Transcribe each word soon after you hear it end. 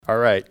All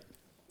right.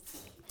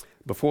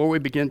 Before we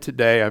begin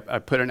today, I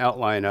put an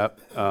outline up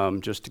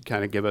just to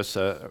kind of give us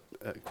a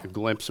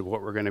glimpse of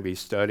what we're going to be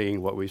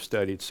studying, what we've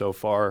studied so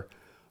far,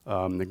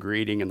 the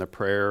greeting and the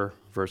prayer,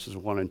 verses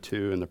 1 and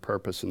 2, and the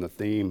purpose and the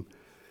theme.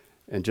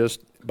 And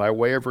just by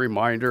way of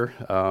reminder,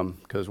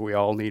 because we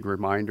all need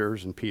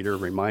reminders, and Peter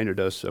reminded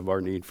us of our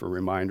need for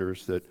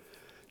reminders, that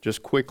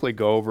just quickly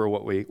go over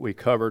what we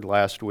covered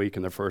last week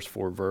in the first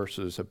 4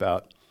 verses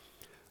about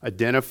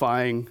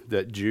identifying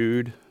that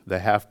Jude, the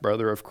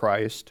half-brother of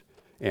Christ,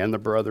 and the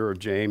brother of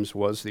James,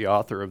 was the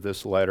author of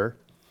this letter.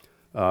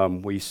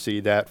 We see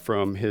that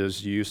from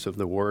his use of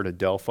the word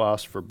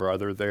adelphos for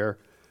brother there,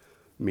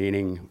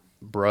 meaning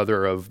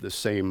brother of the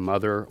same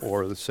mother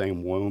or the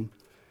same womb.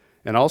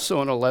 And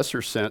also in a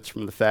lesser sense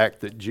from the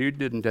fact that Jude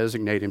didn't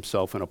designate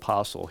himself an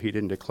apostle. He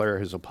didn't declare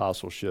his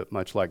apostleship,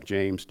 much like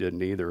James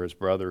didn't either, his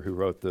brother who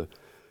wrote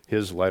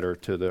his letter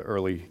to the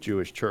early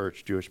Jewish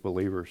church, Jewish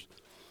believers.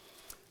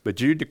 But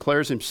Jude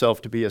declares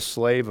himself to be a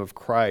slave of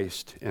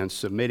Christ and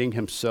submitting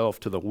himself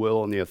to the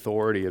will and the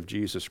authority of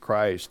Jesus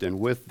Christ.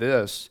 And with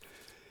this,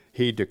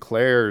 he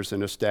declares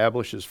and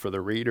establishes for the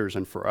readers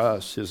and for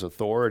us his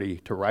authority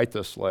to write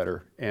this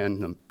letter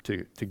and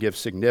to give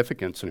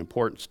significance and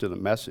importance to the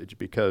message.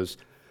 Because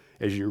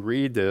as you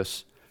read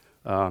this,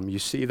 you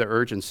see the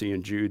urgency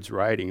in Jude's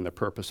writing, the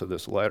purpose of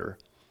this letter.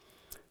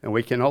 And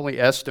we can only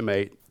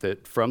estimate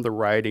that from the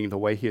writing, the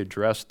way he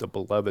addressed the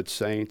beloved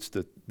saints,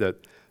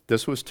 that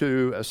this was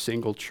to a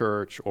single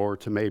church or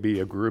to maybe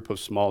a group of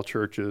small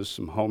churches,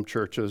 some home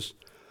churches.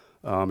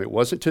 It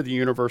wasn't to the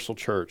universal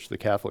church, the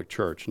Catholic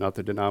Church, not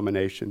the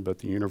denomination, but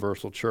the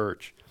universal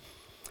church.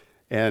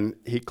 And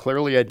he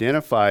clearly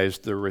identifies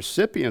the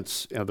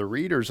recipients, the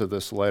readers of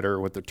this letter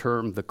with the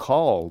term the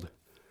called.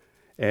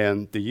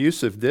 And the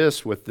use of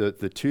this with the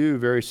 2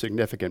 very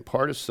significant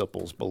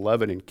participles,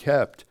 beloved and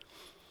kept,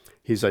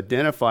 he's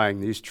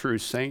identifying these true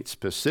saints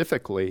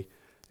specifically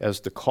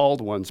as the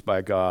called ones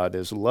by God,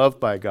 as loved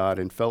by God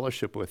in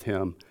fellowship with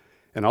him,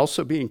 and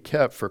also being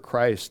kept for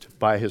Christ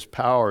by his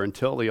power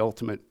until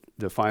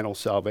the final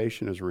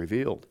salvation is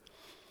revealed.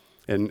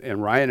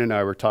 And Ryan and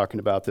I were talking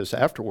about this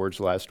afterwards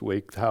last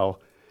week, how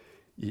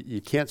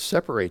you can't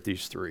separate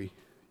these 3.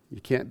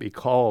 You can't be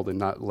called and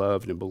not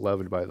loved and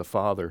beloved by the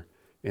Father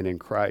and in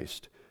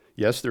Christ.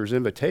 Yes, there's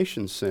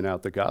invitations sent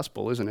out. The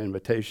gospel is an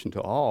invitation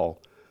to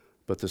all,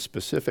 but the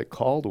specific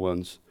called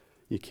ones,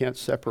 you can't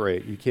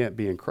separate. You can't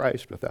be in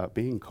Christ without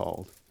being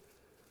called.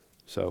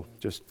 So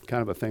just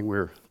kind of a thing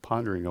we're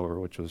pondering over,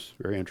 which was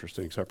very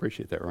interesting. So I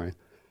appreciate that, Ryan.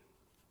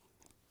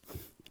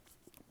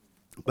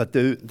 But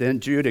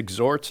then Jude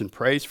exhorts and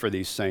prays for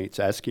these saints,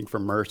 asking for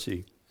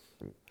mercy,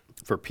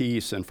 for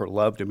peace, and for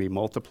love to be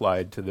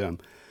multiplied to them.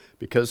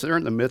 Because they're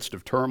in the midst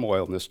of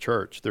turmoil in this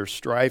church. There's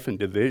strife and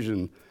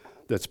division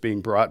that's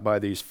being brought by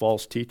these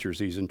false teachers,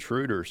 these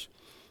intruders.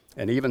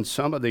 And even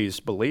some of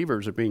these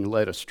believers are being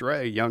led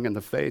astray, young in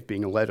the faith,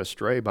 being led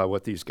astray by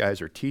what these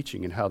guys are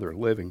teaching and how they're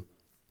living.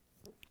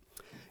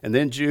 And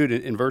then Jude,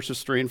 in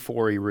verses 3 and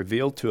 4, he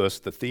revealed to us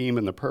the theme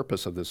and the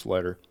purpose of this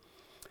letter.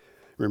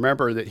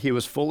 Remember that he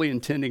was fully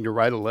intending to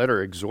write a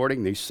letter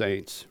exhorting these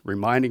saints,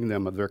 reminding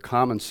them of their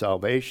common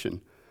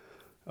salvation,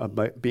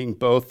 being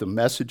both the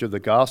message of the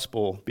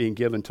gospel being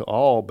given to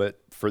all,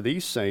 but for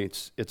these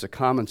saints, it's a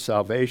common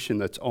salvation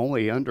that's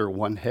only under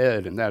one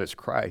head, and that is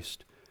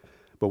Christ,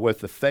 but with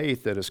the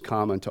faith that is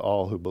common to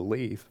all who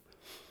believe.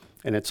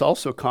 And it's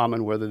also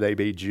common whether they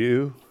be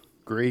Jew,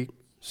 Greek,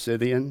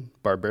 Scythian,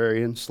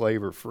 barbarian,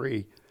 slave, or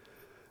free.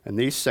 And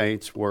these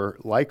saints were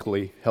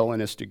likely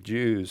Hellenistic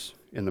Jews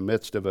in the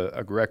midst of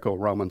a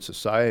Greco-Roman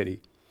society.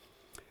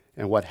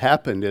 And what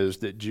happened is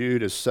that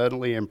Jude is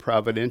suddenly and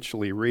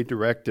providentially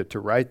redirected to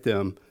write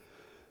them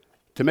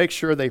to make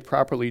sure they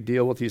properly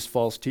deal with these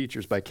false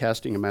teachers by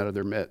casting them out of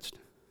their midst.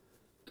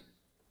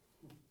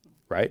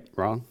 Right?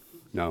 Wrong?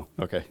 No.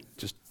 Okay.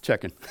 Just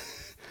checking.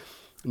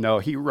 No,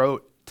 he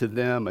wrote to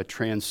them a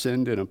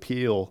transcendent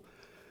appeal.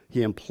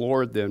 He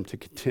implored them to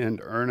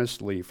contend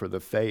earnestly for the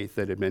faith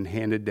that had been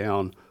handed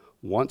down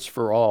once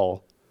for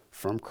all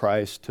from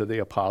Christ to the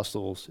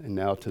apostles and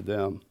now to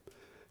them,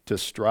 to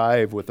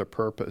strive with a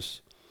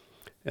purpose.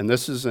 And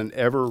this is an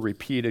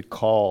ever-repeated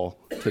call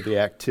to the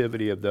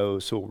activity of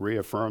those who will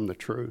reaffirm the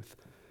truth.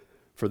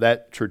 For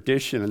that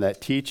tradition and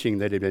that teaching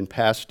that had been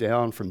passed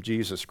down from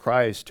Jesus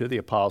Christ to the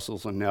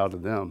apostles and now to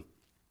them.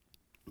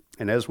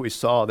 And as we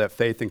saw, that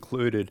faith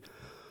included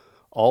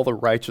all the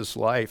righteous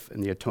life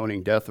and the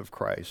atoning death of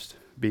Christ,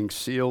 being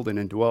sealed and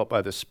indwelt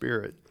by the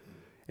Spirit.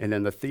 And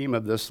in the theme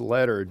of this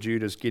letter,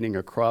 Jude is getting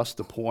across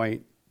the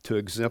point to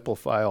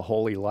exemplify a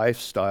holy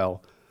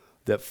lifestyle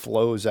that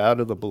flows out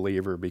of the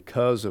believer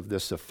because of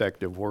this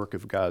effective work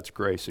of God's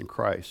grace in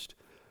Christ.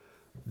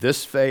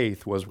 This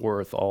faith was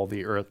worth all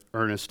the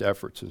earnest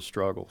efforts and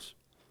struggles.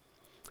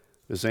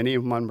 Does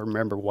anyone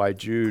remember why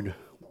Jude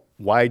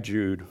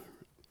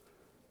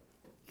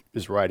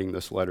is writing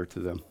this letter to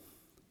them?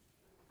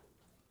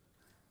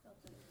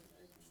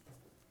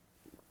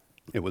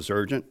 It was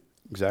urgent.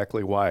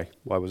 Exactly why?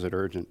 Why was it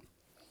urgent?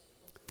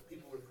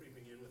 People were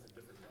creeping in with a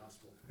different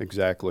gospel.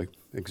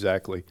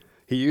 Exactly.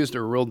 he used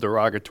a real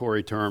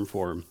derogatory term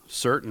for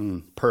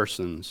certain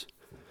persons,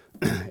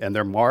 and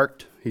they're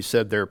marked, he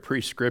said they're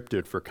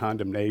prescripted for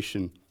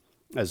condemnation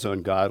as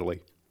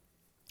ungodly.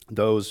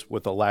 Those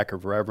with a lack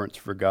of reverence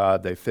for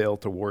God, they fail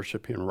to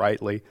worship him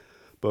rightly,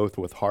 both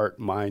with heart,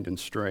 mind, and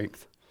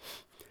strength.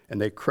 And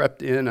they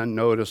crept in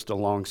unnoticed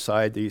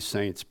alongside these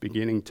saints,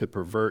 beginning to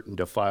pervert and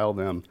defile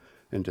them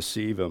and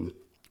deceive them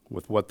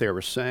with what they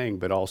were saying,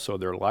 but also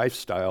their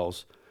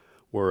lifestyles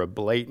were a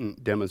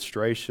blatant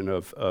demonstration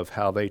of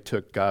how they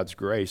took God's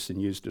grace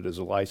and used it as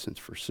a license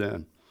for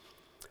sin.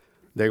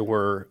 They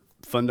were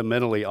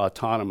fundamentally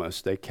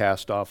autonomous. They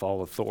cast off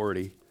all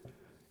authority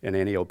and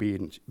any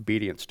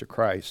obedience to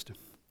Christ.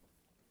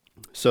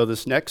 So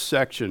this next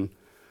section,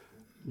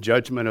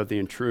 Judgment of the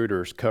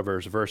Intruders,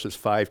 covers verses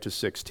 5 to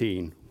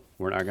 16.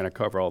 We're not going to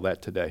cover all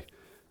that today.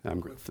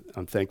 I'm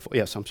thankful.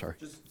 Yes, I'm sorry.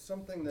 Just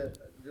something that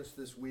just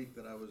this week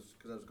that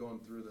because I was going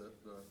through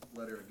the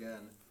letter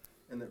again,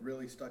 and that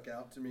really stuck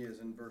out to me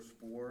is in verse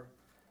 4,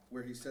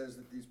 where he says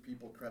that these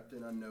people crept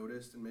in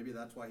unnoticed, and maybe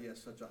that's why he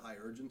has such a high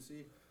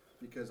urgency,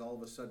 because all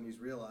of a sudden he's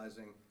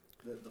realizing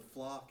that the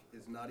flock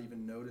is not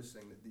even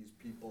noticing that these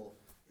people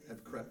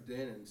have crept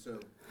in, and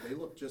so they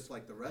look just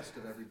like the rest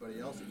of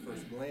everybody else at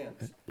first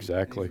glance.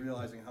 Exactly. And he's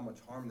realizing how much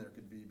harm there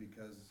could be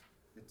because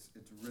it's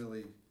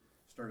really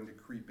starting to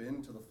creep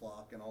into the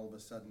flock, and all of a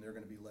sudden they're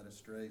going to be led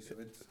astray. So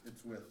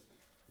it's with,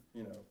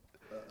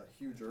 a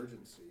huge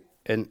urgency.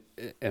 And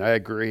I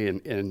agree,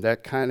 and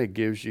that kind of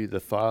gives you the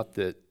thought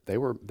that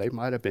they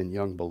might have been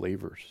young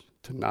believers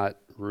to not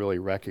really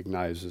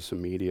recognize this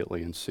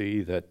immediately and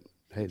see that,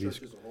 hey, Church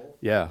these, as a whole?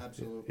 yeah,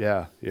 Absolutely.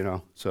 yeah,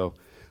 So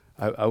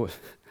I was.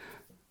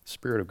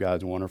 Spirit of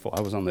God's wonderful.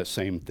 I was on that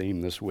same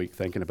theme this week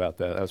thinking about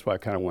that. That's why I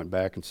kind of went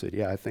back and said,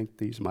 yeah, I think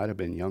these might have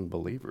been young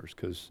believers,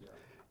 because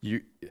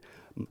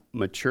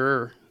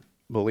mature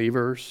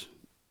believers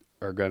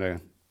are going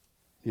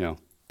to,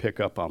 pick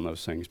up on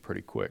those things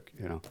pretty quick,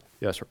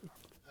 Yes, sir.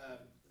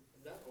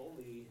 Not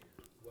only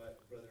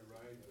what Brother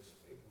Ryan was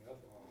picking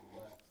up on,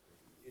 but,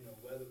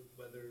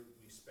 whether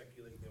we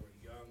speculate they were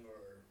young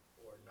or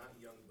not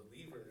young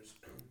believers,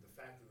 the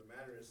fact of the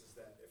matter is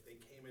that if they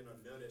came in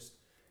unnoticed,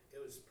 it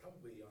was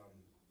probably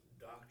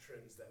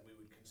doctrines that we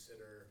would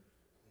consider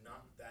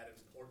not that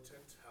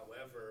important.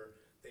 However,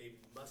 they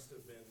must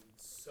have been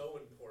so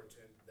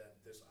important that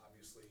this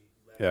obviously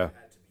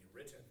had to be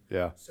written.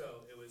 Yeah.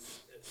 So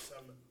it's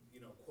some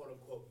quote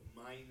unquote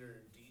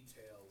minor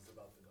details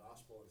about the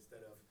gospel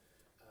instead of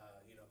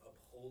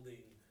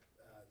upholding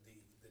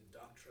the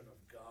doctrine of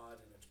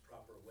God in its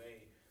proper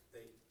way.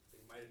 They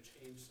might have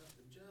changed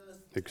something just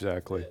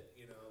Exactly. a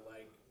bit,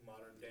 like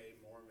modern day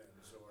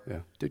Mormons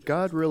or Did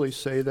God really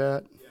say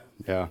that?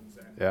 Yeah.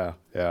 Exactly.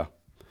 Yeah.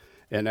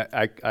 And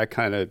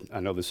I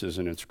know this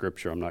isn't in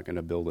Scripture. I'm not going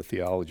to build a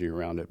theology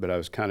around it, but I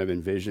was kind of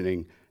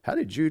envisioning, how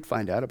did Jude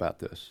find out about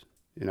this?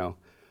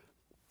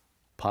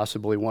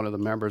 Possibly one of the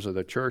members of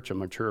the church, a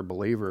mature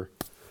believer,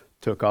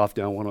 took off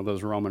down one of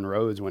those Roman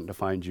roads, went to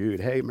find Jude.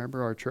 Hey,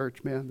 remember our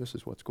church, man? This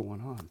is what's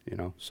going on,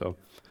 So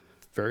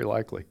very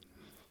likely.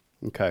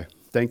 Okay,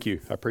 thank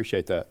you. I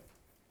appreciate that.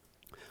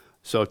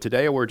 So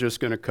today we're just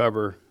going to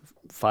cover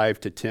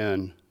 5 to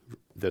 10,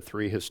 the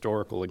 3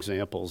 historical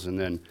examples, and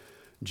then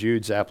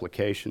Jude's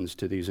applications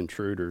to these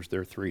intruders,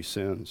 their 3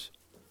 sins.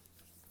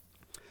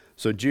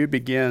 So Jude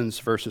begins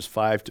verses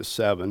 5 to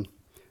 7.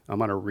 I'm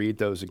going to read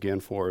those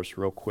again for us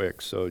real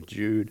quick. So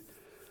Jude,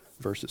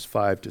 verses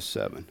 5 to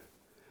 7.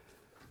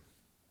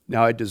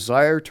 Now I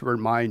desire to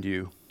remind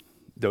you,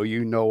 though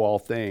you know all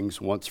things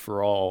once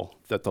for all,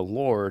 that the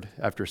Lord,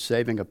 after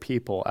saving a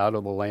people out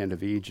of the land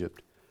of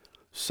Egypt,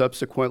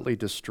 subsequently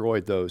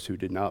destroyed those who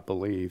did not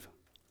believe.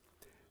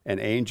 And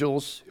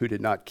angels who did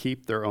not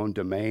keep their own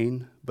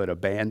domain, but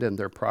abandoned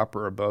their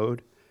proper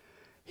abode,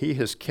 he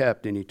has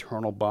kept in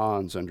eternal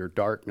bonds under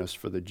darkness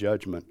for the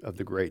judgment of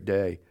the great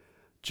day,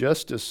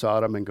 just as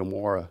Sodom and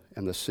Gomorrah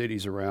and the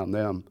cities around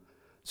them,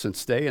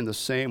 since they in the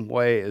same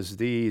way as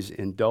these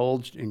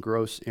indulged in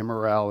gross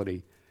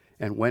immorality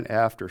and went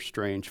after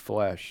strange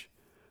flesh,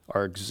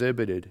 are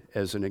exhibited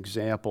as an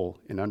example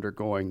in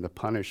undergoing the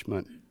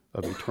punishment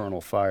of eternal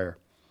fire.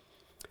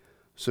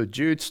 So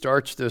Jude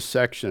starts this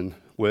section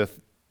with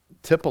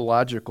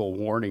typological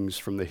warnings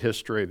from the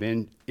history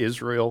of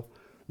Israel,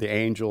 the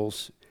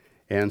angels,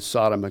 and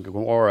Sodom and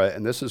Gomorrah,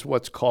 and this is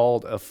what's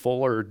called a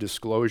fuller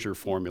disclosure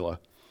formula.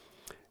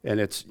 And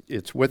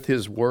it's with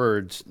his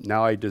words,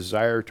 now I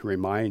desire to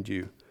remind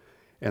you.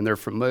 And they're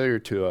familiar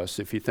to us.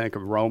 If you think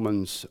of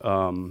Romans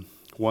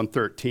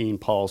 1:13,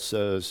 Paul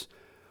says,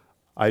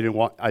 I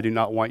do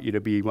not want you to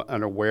be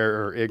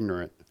unaware or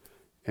ignorant.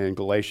 And in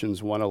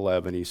Galatians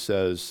 1:11, he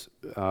says,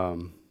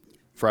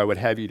 for I would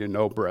have you to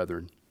know,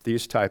 brethren,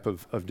 these type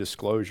of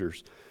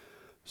disclosures.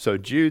 So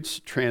Jude's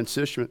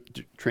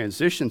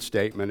transition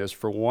statement is,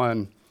 for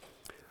one,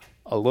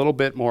 a little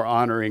bit more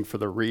honoring for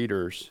the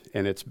readers,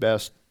 and it's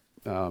best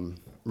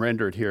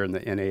rendered here in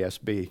the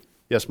NASB.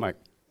 Yes, Mike?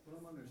 What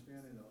I'm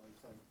understanding, though,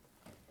 it's like,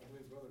 I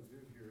believe Brother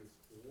Jude here is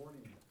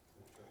warning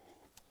the church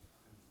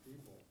and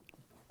people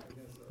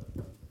against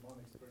a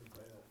demonic spirit of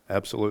Baal.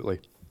 Absolutely.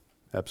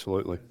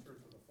 Absolutely. in search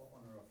of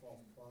under a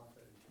false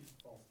prophet and teach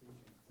false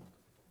teaching,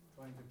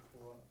 trying to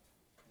corrupt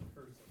and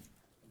curse it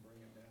and bring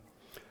it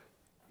down.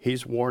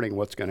 He's warning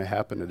what's going to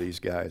happen to these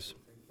guys.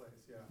 Take place,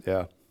 yeah.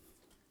 Yeah.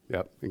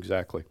 Yep,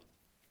 exactly.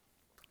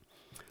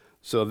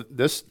 So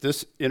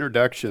this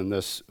introduction,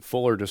 this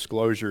fuller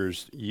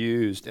disclosures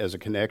used as a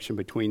connection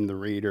between the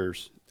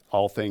readers,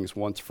 all things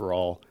once for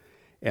all,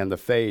 and the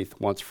faith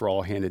once for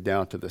all handed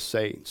down to the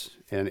saints.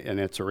 And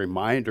it's a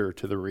reminder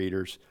to the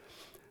readers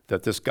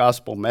that this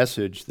gospel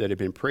message that had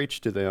been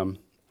preached to them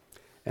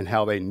and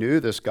how they knew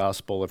this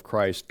gospel of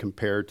Christ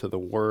compared to the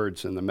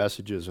words and the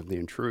messages of the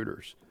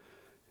intruders.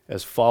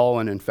 As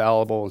fallen,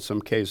 infallible, in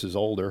some cases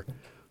older,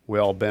 we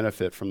all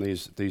benefit from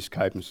these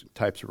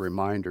types of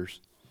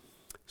reminders.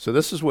 So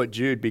this is what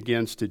Jude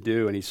begins to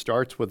do, and he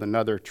starts with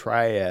another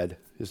triad,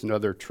 is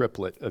another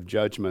triplet of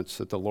judgments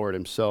that the Lord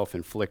himself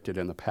inflicted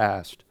in the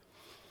past.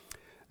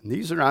 And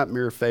these are not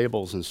mere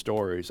fables and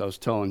stories. I was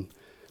telling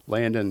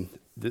Landon,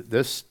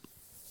 this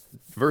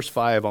verse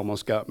 5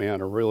 almost got me on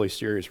a really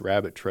serious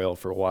rabbit trail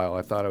for a while.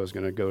 I thought I was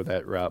going to go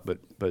that route,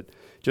 but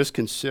just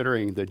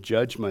considering the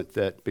judgment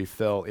that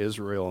befell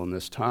Israel in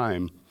this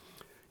time,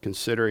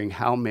 considering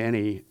how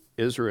many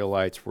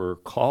Israelites were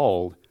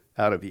called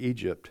out of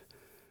Egypt,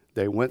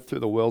 they went through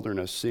the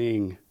wilderness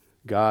seeing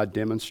God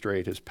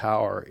demonstrate his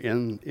power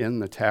in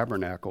the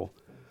tabernacle.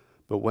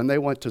 But when they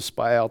went to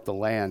spy out the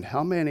land,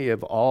 how many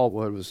of all,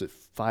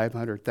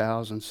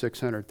 500,000,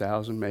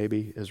 600,000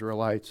 maybe,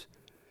 Israelites,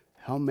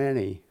 how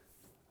many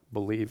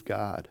believed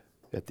God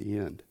at the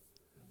end?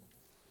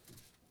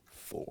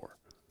 4.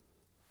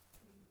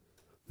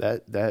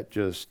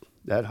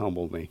 That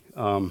humbled me.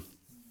 But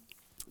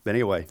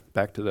anyway,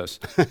 back to this.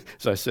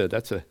 As I said,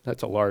 that's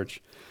a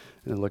large.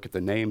 And look at the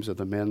names of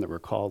the men that were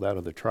called out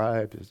of the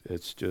tribe.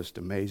 It's just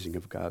amazing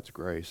of God's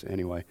grace.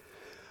 Anyway,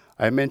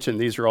 I mentioned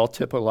these are all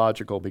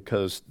typological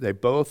because they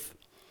both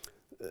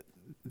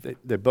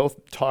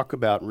talk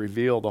about and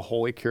reveal the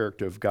holy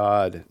character of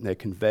God. And they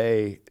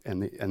convey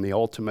and the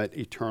ultimate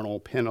eternal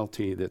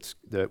penalty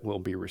that will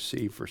be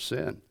received for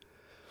sin.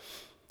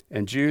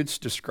 And Jude's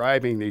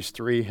describing these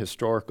 3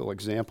 historical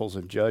examples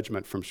of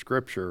judgment from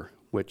Scripture,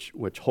 which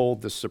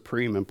hold the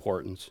supreme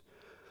importance.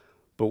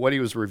 But what he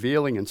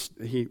revealed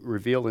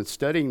in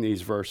studying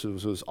these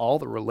verses was all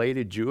the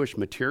related Jewish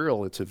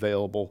material that's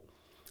available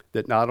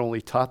that not only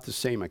taught the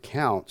same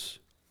accounts,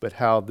 but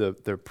how the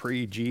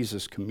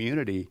pre-Jesus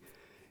community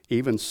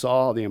even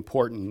saw the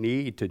important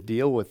need to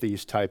deal with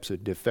these types of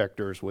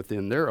defectors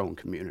within their own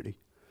community.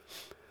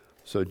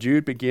 So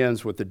Jude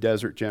begins with the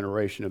desert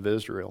generation of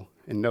Israel.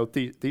 And note,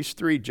 these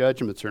 3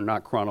 judgments are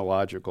not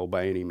chronological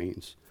by any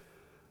means.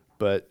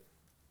 But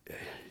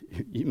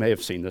you may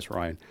have seen this,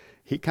 Ryan.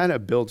 He kind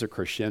of builds a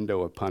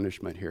crescendo of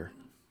punishment here.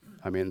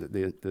 I mean,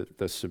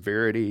 the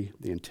severity,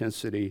 the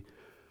intensity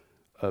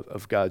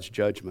of God's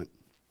judgment.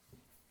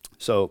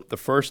 So the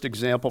first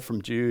example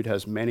from Jude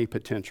has many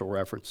potential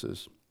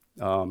references.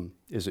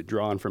 Is it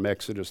drawn from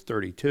Exodus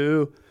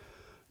 32,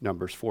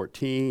 Numbers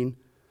 14,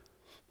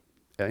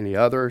 any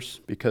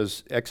others?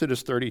 Because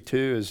Exodus 32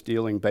 is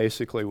dealing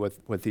basically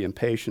with the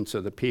impatience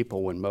of the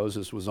people when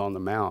Moses was on the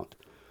mount.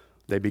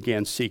 They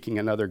began seeking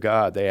another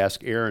God. They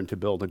asked Aaron to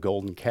build a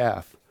golden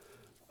calf.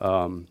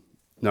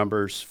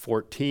 Numbers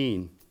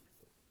 14,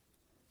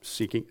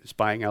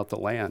 spying out the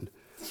land.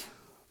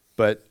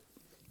 But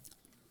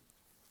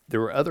there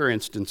were other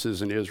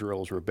instances in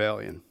Israel's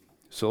rebellion.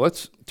 So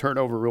let's turn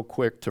over real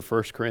quick to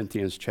 1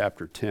 Corinthians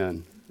chapter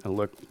 10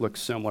 and look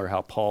similar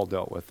how Paul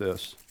dealt with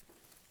this.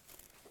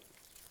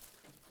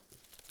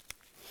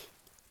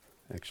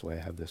 Actually, I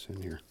have this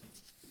in here.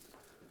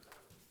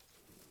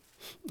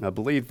 I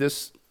believe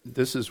this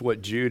is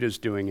what Jude is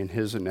doing in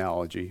his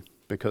analogy,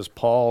 because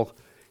Paul,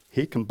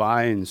 he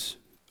combines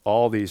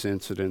all these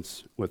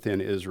incidents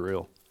within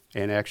Israel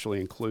and actually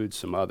includes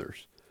some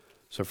others.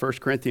 So 1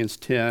 Corinthians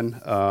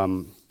 10,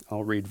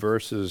 I'll read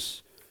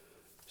verses.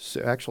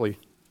 Actually,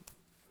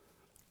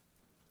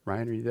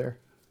 Ryan, are you there?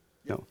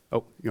 Yep. No.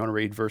 Oh, you want to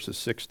read verses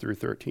 6 through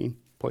 13,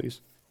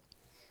 please?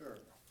 Sure.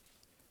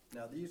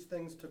 Now these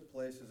things took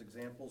place as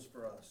examples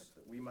for us,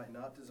 that we might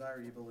not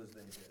desire evil as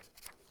they did.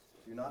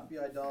 Do not be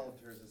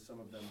idolaters as some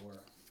of them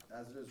were.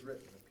 As it is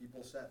written, the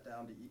people sat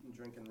down to eat and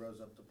drink and rose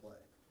up to play.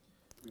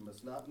 We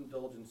must not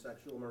indulge in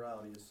sexual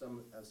immorality as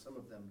some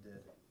of them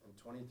did, and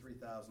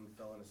 23,000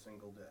 fell in a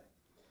single day.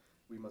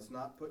 We must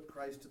not put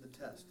Christ to the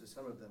test as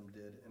some of them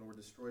did and were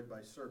destroyed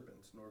by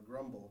serpents, nor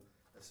grumble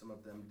as some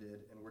of them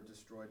did and were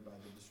destroyed by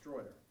the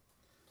destroyer.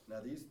 Now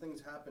these things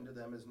happened to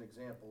them as an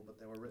example, but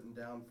they were written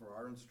down for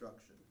our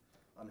instruction,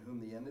 on whom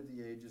the end of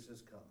the ages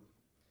has come.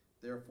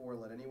 Therefore,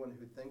 let anyone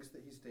who thinks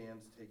that he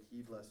stands take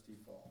heed lest he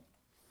fall.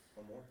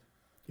 One more.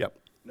 Yep.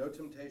 No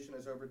temptation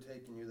has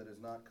overtaken you that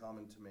is not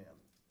common to man.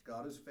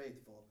 God is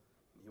faithful,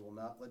 and he will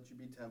not let you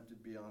be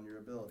tempted beyond your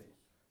ability.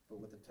 But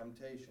with the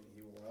temptation,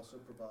 he will also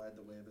provide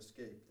the way of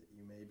escape that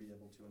you may be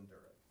able to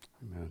endure it.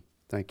 Amen.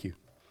 Thank you.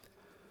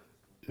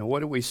 Now,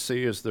 what do we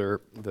see as the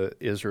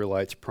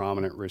Israelites'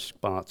 prominent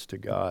response to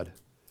God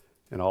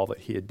and all that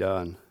he had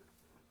done?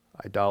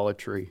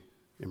 Idolatry,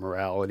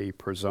 immorality,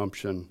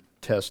 presumption,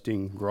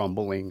 testing,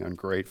 grumbling,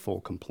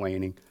 ungrateful,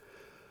 complaining,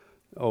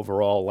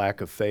 overall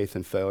lack of faith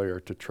and failure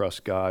to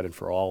trust God and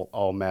for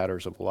all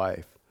matters of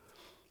life.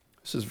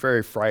 This is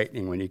very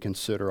frightening when you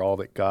consider all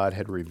that God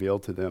had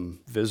revealed to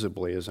them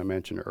visibly, as I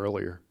mentioned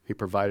earlier. He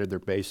provided their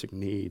basic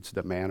needs,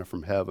 the manna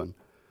from heaven,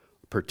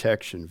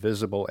 protection,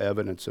 visible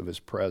evidence of his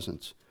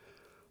presence.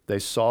 They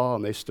saw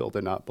and they still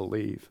did not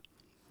believe.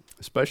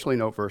 Especially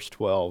note verse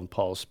 12,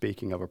 Paul is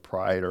speaking of a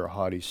pride or a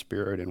haughty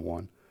spirit in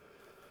one.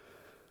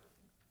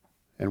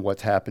 And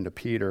what's happened to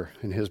Peter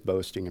in his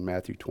boasting in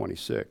Matthew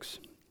 26.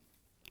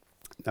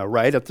 Now,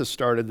 right at the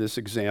start of this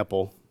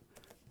example,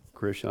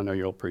 Chris, I know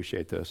you'll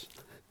appreciate this.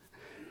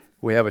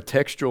 We have a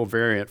textual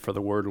variant for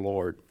the word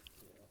Lord.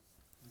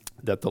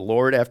 That the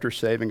Lord, after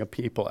saving a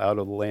people out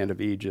of the land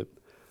of Egypt,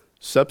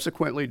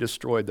 subsequently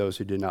destroyed those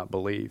who did not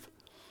believe.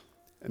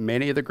 And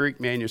many of the Greek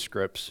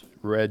manuscripts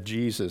read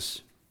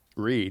Jesus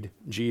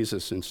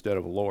instead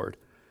of Lord.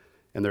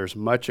 And there's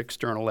much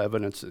external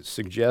evidence that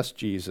suggests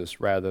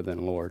Jesus rather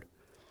than Lord.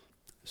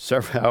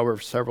 However,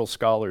 several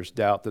scholars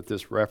doubt that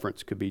this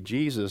reference could be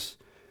Jesus,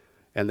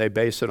 and they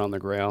base it on the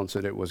grounds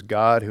that it was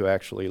God who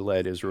actually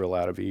led Israel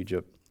out of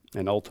Egypt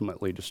and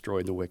ultimately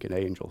destroyed the wicked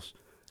angels.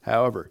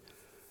 However,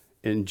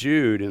 in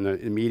Jude, in the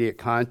immediate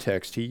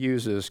context, he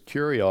uses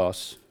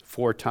kurios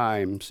 4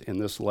 times in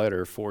this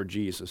letter for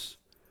Jesus.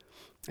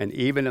 And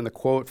even in the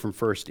quote from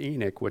 1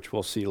 Enoch, which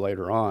we'll see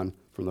later on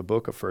from the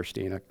book of 1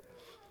 Enoch,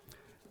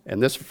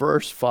 and this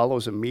verse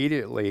follows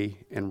immediately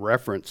in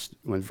reference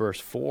when verse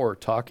 4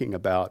 talking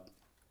about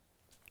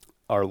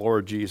our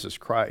Lord Jesus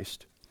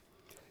Christ.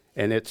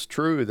 And it's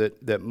true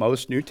that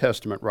most New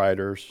Testament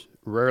writers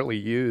rarely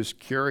use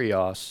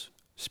kurios,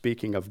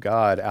 speaking of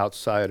God,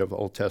 outside of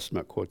Old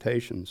Testament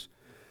quotations.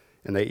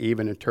 And they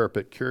even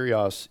interpret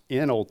kurios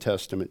in Old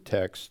Testament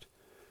text,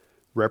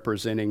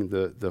 representing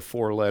the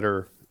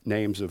 4-letter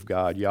names of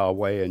God,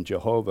 Yahweh and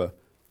Jehovah,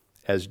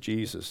 as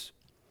Jesus.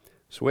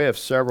 So we have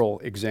several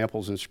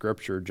examples in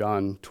Scripture,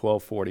 John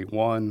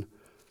 12:41,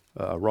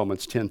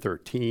 Romans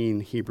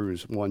 10:13,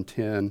 Hebrews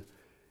 1:10,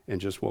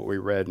 and just what we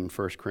read in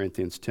 1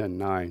 Corinthians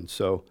 10:9.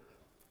 So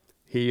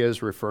he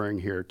is referring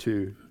here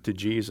to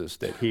Jesus,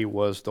 that he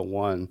was the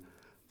one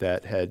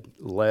that had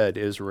led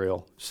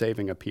Israel,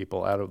 saving a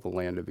people out of the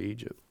land of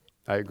Egypt.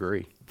 I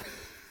agree.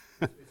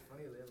 It's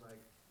funny, Lynn,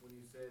 like when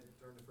you said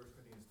turn to 1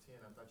 Corinthians 10,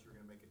 I thought you were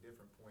going to make a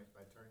different point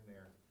by turning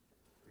there.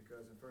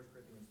 Because in 1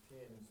 Corinthians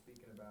 10,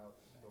 speaking about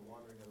the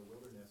wandering of the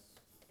wilderness,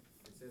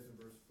 it says in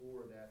verse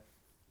 4 that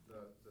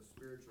the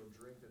spiritual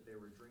drink that they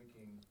were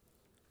drinking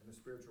and the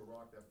spiritual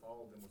rock that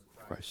followed them was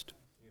Christ.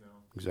 You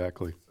know?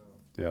 Exactly. So,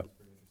 Yeah. that's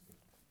pretty interesting.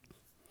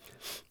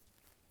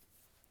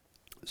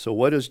 So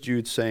what is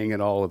Jude saying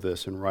in all of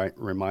this and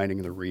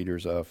reminding the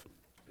readers of?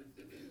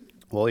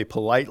 Well, he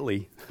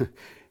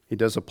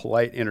does a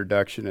polite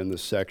introduction in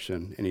this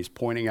section, and he's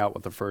pointing out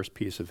with the first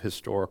piece of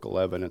historical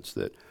evidence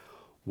that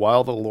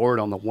while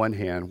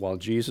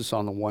Jesus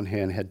on the one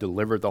hand had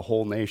delivered the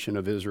whole nation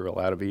of Israel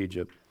out of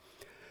Egypt,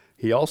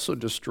 he also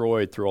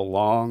destroyed through a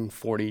long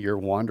 40-year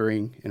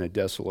wandering in a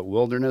desolate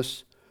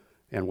wilderness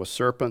and with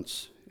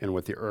serpents and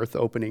with the earth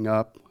opening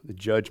up, the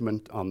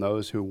judgment on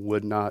those who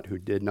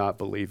did not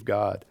believe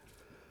God.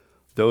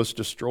 Those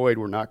destroyed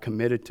were not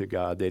committed to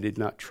God. They did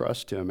not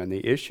trust him. And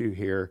the issue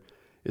here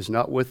is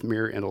not with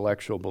mere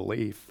intellectual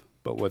belief,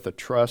 but with a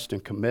trust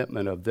and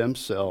commitment of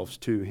themselves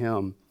to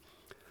him.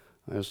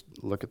 Let's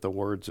look at the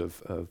words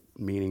of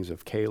meanings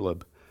of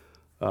Caleb.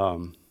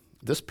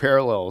 This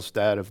parallels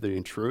that of the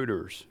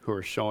intruders who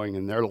are showing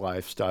in their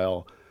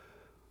lifestyle,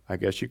 I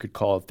guess you could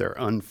call it their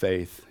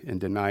unfaith in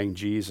denying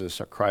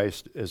Jesus or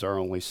Christ as our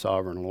only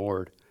sovereign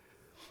Lord.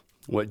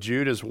 What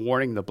Jude is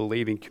warning the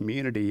believing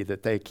community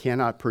that they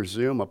cannot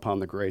presume upon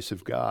the grace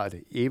of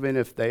God, even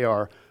if they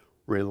are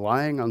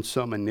relying on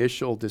some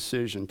initial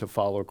decision to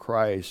follow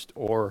Christ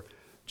or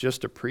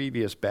just a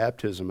previous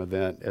baptism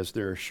event as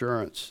their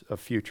assurance of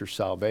future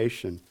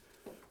salvation,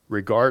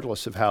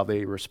 regardless of how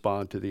they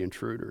respond to the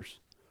intruders.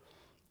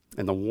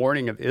 And the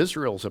warning of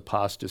Israel's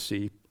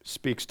apostasy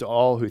speaks to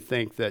all who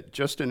think that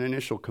just an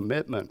initial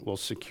commitment will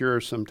secure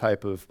some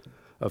type of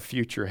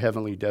future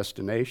heavenly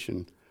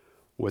destination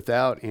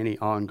without any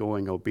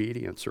ongoing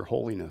obedience or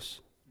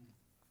holiness.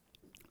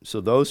 So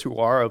those who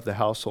are of the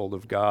household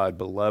of God,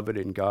 beloved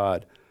in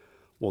God,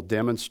 will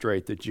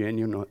demonstrate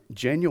the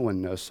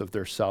genuineness of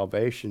their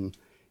salvation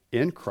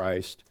in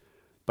Christ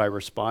by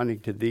responding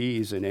to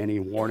these and any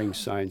warning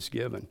signs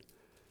given.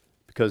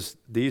 Because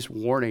these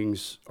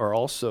warnings are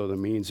also the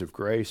means of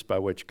grace by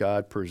which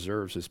God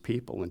preserves his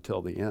people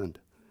until the end.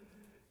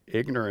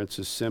 Ignorance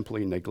is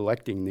simply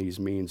neglecting these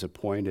means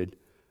appointed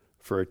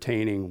for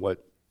attaining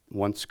what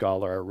one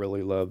scholar, I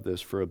really love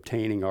this, for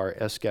obtaining our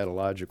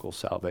eschatological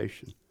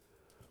salvation.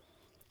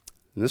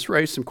 And this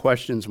raised some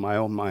questions in my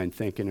own mind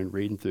thinking and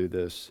reading through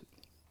this.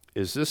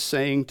 Is this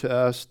saying to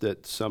us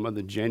that some of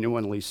the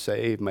genuinely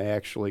saved may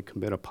actually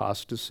commit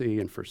apostasy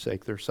and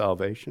forsake their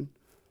salvation?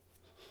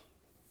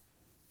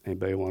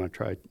 Anybody want to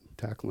try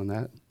tackling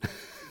that? I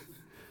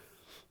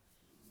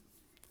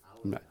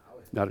would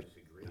Not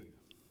disagree.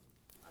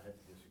 I have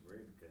to disagree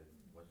because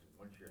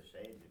once you're saved,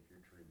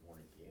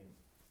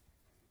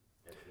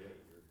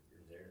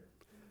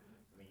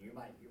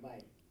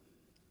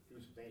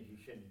 some things you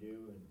shouldn't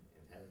do and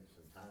have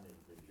some time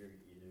that you're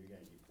either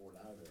gonna be poured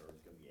out of it or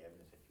it's gonna be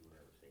evidence that you were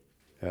never saved.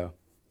 Yeah.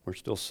 We're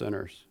still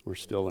sinners. We're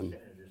still in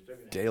Sinners, you're still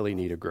gonna have daily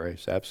problems. need of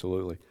grace.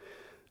 Absolutely.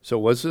 So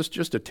was this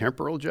just a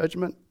temporal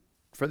judgment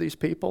for these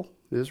people,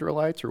 the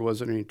Israelites, or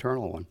was it an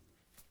eternal one?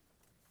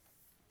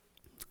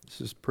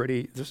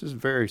 This is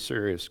very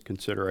serious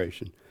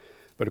consideration.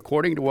 But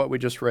according to what we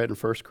just read in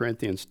 1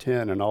 Corinthians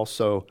 10, and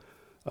also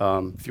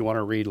if you want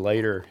to read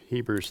later,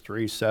 Hebrews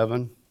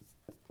 3:7,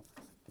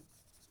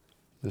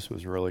 this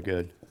was really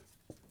good,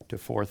 to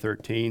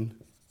 4:13.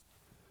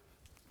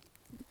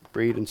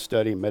 Read and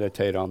study,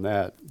 meditate on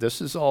that. This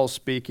is all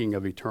speaking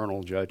of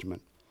eternal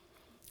judgment.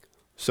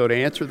 So to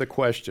answer the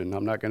question,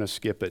 I'm not going to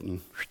skip it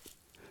and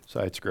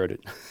side skirt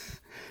it.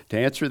 To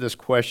answer this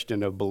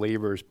question of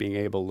believers being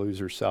able to lose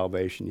their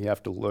salvation, you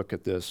have to look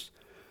at this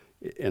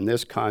in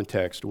this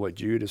context, what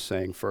Jude is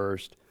saying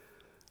first,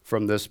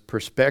 from this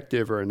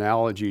perspective or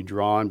analogy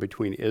drawn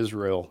between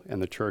Israel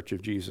and the Church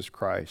of Jesus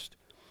Christ.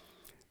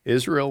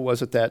 Israel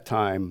was at that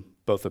time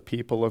both a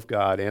people of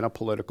God and a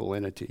political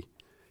entity,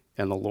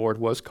 and the Lord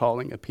was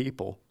calling a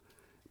people,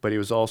 but he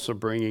was also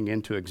bringing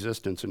into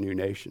existence a new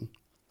nation.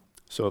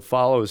 So it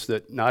follows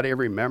that not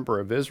every member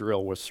of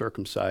Israel was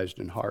circumcised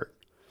in heart.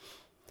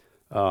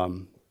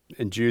 And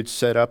Jude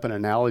set up an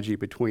analogy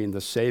between the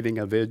saving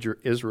of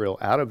Israel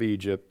out of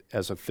Egypt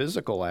as a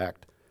physical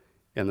act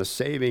and the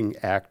saving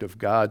act of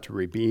God to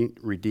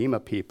redeem a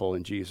people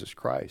in Jesus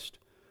Christ.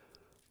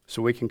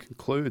 So we can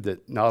conclude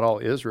that not all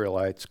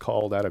Israelites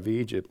called out of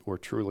Egypt were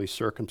truly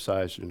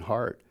circumcised in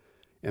heart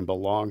and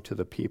belonged to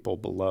the people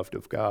beloved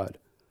of God.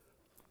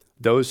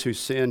 Those who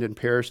sinned and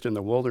perished in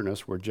the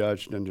wilderness were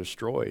judged and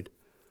destroyed,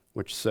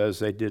 which says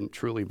they didn't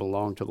truly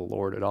belong to the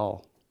Lord at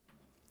all.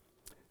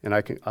 And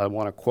I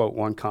want to quote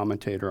one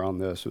commentator on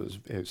this.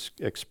 It was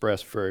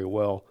expressed very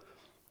well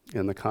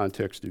in the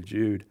context of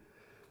Jude.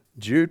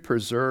 Jude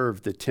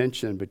preserved the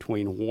tension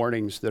between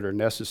warnings that are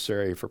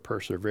necessary for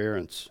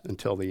perseverance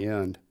until the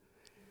end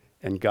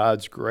and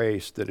God's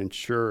grace that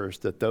ensures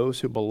that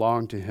those who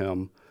belong to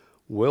him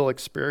will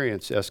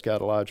experience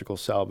eschatological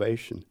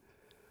salvation,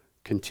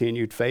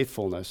 continued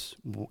faithfulness,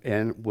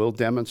 and will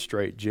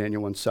demonstrate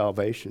genuine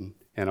salvation,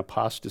 and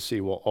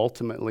apostasy will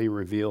ultimately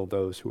reveal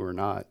those who are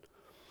not.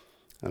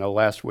 I know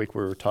last week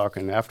we were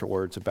talking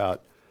afterwards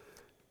about,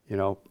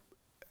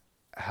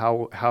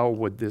 how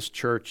would this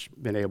church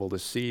been able to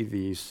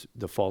see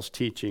the false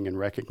teaching and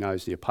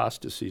recognize the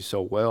apostasy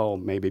so well?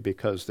 Maybe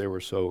because they were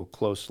so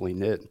closely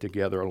knit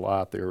together a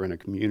lot. They were in a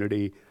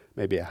community,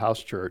 maybe a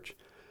house church.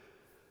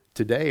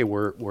 Today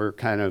we're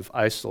kind of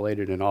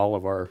isolated in all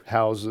of our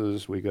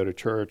houses. We go to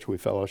church, we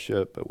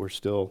fellowship, but we're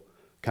still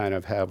kind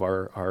of have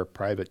our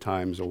private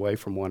times away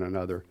from one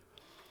another.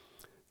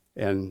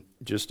 And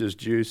just as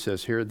Jude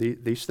says here,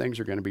 these things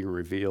are going to be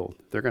revealed.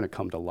 They're going to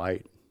come to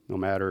light, no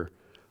matter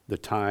the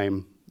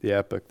time, the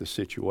epoch, the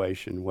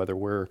situation, whether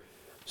we're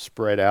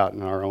spread out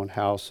in our own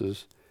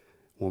houses.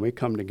 When we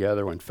come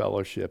together in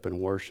fellowship and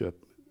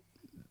worship,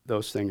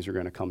 those things are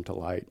going to come to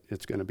light.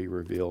 It's going to be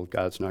revealed.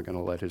 God's not going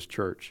to let his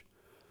church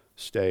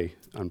stay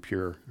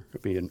impure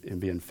and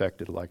be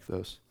infected like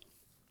this.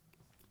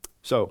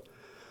 So,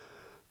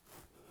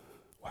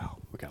 wow,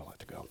 we got a lot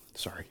to go.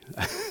 Sorry.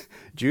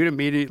 Jude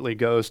immediately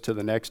goes to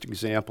the next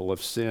example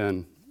of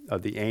sin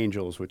of the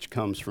angels, which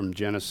comes from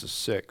Genesis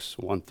 6,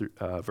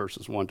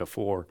 verses 1 to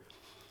 4.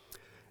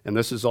 And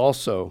this is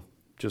also,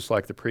 just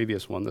like the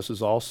previous one, this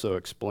is also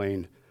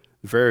explained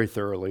very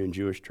thoroughly in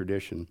Jewish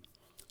tradition.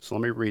 So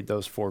let me read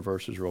those 4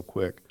 verses real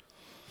quick.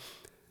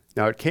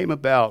 Now it came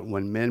about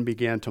when men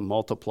began to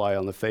multiply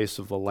on the face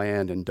of the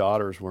land and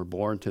daughters were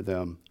born to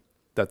them,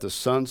 that the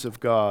sons of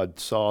God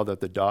saw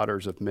that the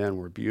daughters of men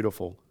were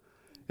beautiful,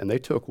 and they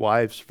took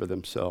wives for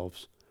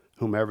themselves,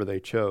 whomever they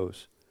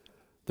chose.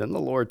 Then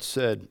the Lord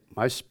said,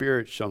 My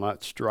spirit shall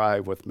not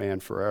strive with man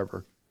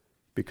forever,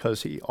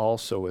 because he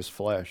also is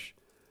flesh.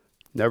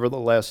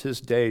 Nevertheless, his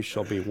days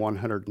shall be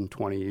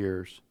 120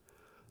 years.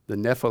 The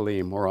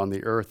Nephilim were on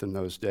the earth in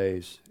those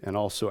days, and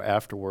also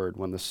afterward,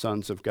 when the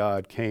sons of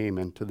God came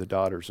into the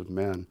daughters of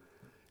men,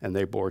 and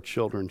they bore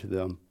children to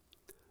them.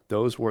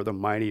 Those were the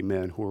mighty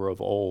men who were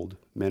of old,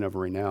 men of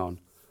renown.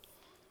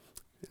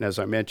 And as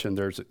I mentioned,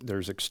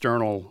 there's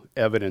external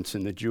evidence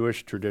in the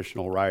Jewish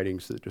traditional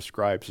writings that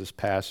describes this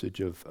passage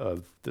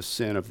of the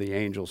sin of the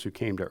angels who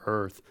came to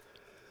earth.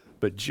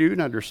 But Jude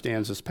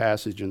understands this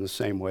passage in the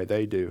same way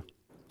they do.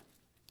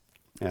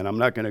 And I'm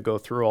not going to go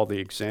through all the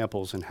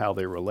examples and how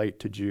they relate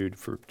to Jude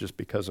just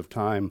because of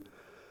time.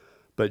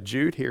 But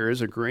Jude here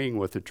is agreeing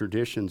with the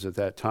traditions at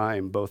that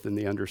time, both in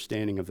the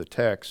understanding of the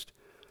text,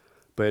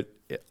 but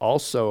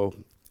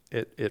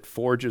it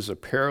forges a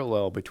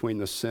parallel between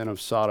the sin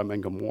of Sodom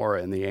and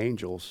Gomorrah and the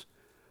angels,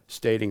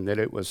 stating that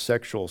it was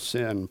sexual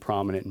sin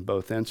prominent in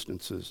both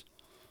instances.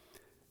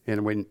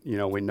 And we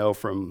know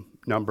from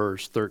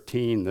Numbers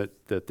 13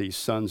 that these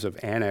sons of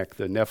Anak,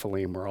 the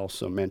Nephilim, were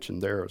also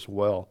mentioned there as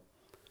well.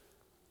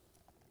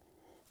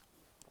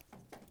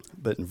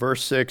 But in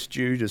verse 6,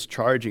 Jude is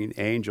charging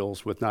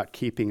angels with not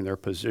keeping their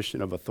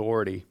position of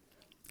authority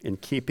in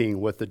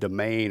keeping with the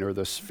domain or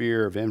the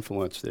sphere of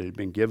influence that had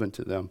been given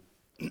to them.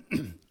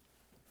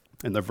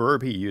 And the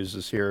verb he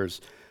uses here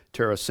is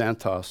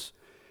terrasantos,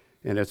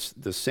 and it's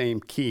the same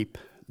keep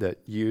that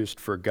used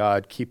for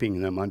God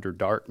keeping them under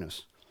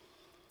darkness.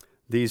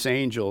 These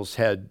angels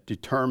had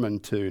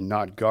determined to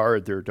not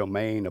guard their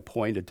domain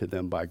appointed to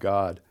them by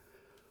God.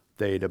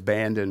 They'd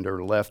abandoned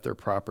or left their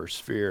proper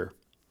sphere.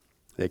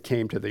 They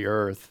came to the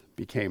earth,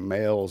 became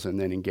males, and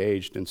then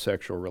engaged in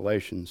sexual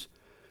relations.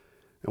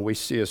 And we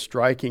see a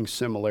striking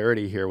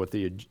similarity here with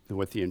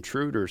the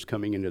intruders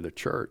coming into the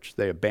church.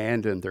 They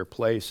abandoned their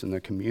place in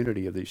the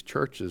community of these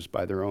churches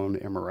by their own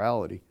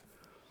immorality.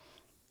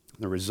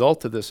 The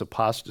result of this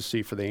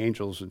apostasy for the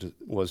angels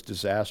was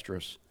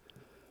disastrous.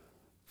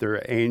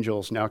 They're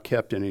angels now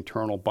kept in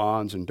eternal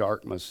bonds and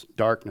darkness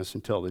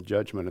until the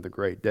judgment of the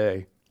great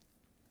day.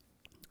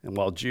 And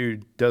while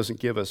Jude doesn't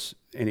give us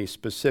any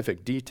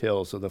specific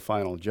details of the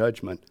final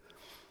judgment,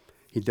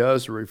 he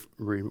does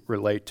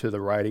relate to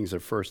the writings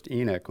of 1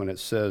 Enoch when it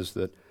says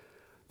that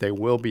they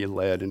will be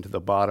led into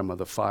the bottom of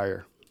the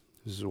fire.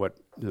 This is what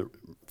the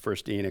 1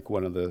 Enoch,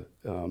 one of the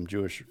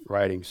Jewish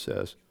writings,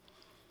 says.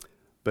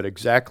 But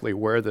exactly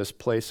where this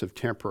place of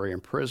temporary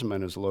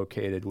imprisonment is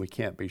located, we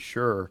can't be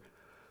sure,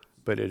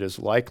 but it is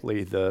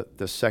likely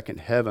the second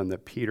heaven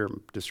that Peter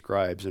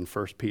describes in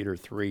 1 Peter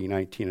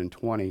 3:19 and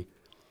 20,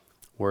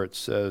 where it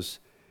says,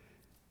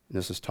 and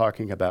this is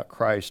talking about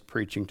Christ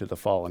preaching to the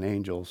fallen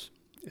angels,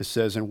 it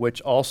says, in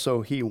which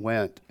also he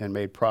went and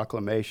made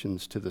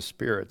proclamations to the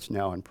spirits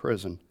now in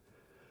prison,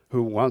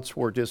 who once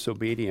were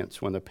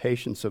disobedient when the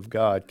patience of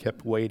God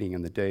kept waiting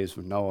in the days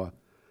of Noah,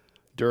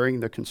 during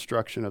the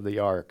construction of the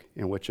ark,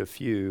 in which a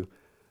few,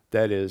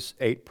 that is,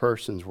 8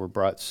 persons, were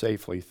brought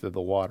safely through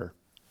the water.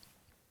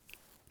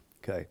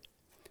 Okay.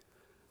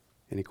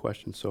 Any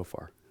questions so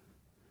far?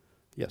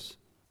 Yes.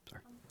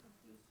 Sorry. I'm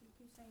confused. You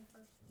keep saying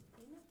first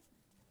Enoch?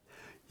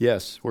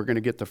 Yes, we're going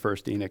to get to 1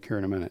 Enoch here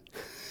in a minute.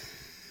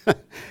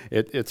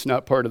 It's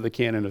not part of the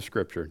canon of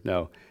Scripture.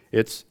 No,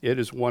 it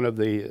is one of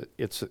the.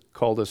 It's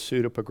called a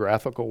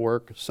pseudepigraphical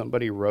work.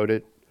 Somebody wrote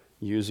it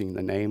using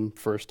the name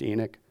 1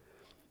 Enoch.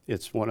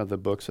 It's one of the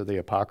books of the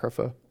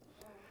Apocrypha.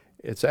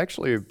 It's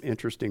actually an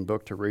interesting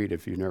book to read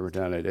if you've never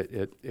done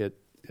it.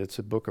 It's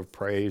a book of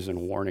praise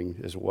and warning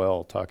as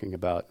well, talking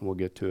about, and we'll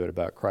get to it,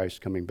 about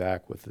Christ coming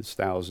back with his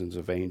thousands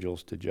of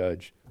angels to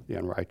judge the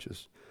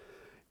unrighteous.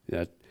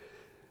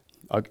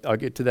 I'll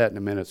get to that in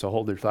a minute, so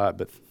hold your thought,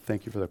 but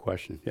thank you for the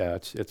question. Yeah,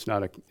 it's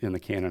not in the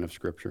canon of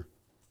Scripture.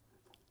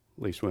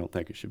 At least we don't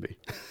think it should be.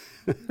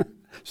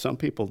 Some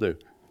people do.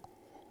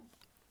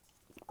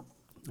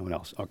 No one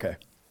else. Okay.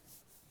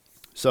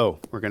 So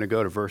we're going to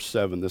go to verse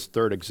 7, this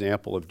third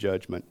example of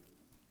judgment.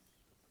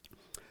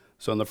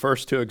 So in the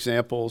first 2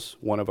 examples,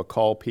 one of a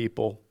called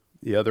people,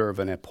 the other of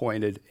an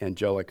appointed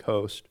angelic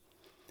host,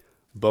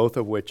 both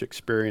of which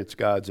experienced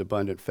God's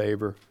abundant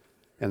favor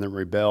and then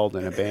rebelled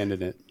and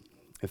abandoned it.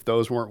 If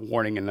those weren't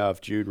warning enough,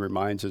 Jude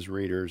reminds his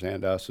readers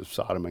and us of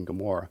Sodom and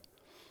Gomorrah.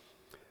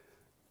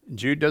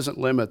 Jude doesn't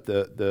limit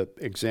the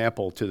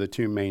example to the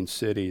 2 main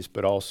cities,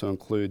 but also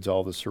includes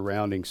all the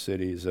surrounding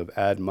cities of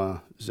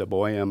Admah,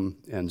 Zeboim,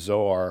 and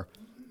Zoar,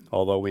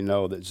 although we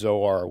know that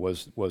Zoar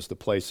was the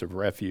place of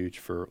refuge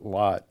for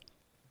Lot.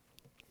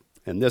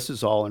 And this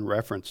is all in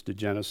reference to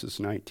Genesis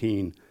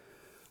 19,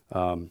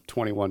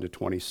 21 to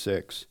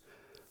 26.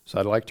 So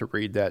I'd like to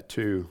read that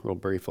too, real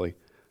briefly.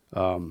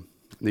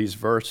 These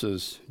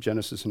verses,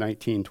 Genesis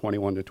 19,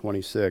 21 to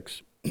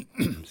 26,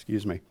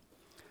 excuse me.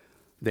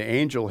 The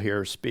angel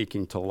here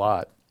speaking to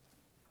Lot.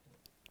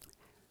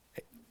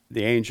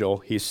 The angel,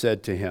 he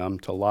said to him,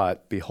 to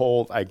Lot,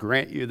 behold, I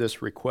grant you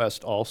this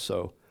request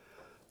also,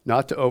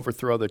 not to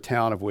overthrow the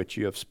town of which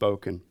you have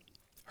spoken.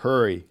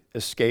 Hurry,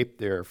 escape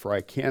there, for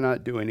I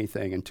cannot do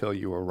anything until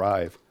you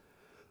arrive.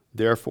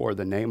 Therefore,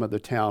 the name of the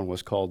town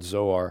was called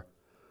Zoar.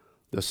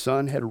 The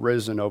sun had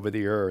risen over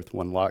the earth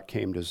when Lot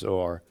came to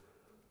Zoar.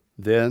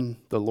 Then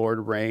the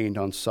Lord rained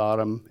on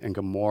Sodom and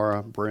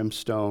Gomorrah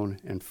brimstone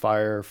and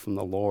fire from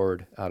the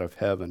Lord out of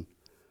heaven.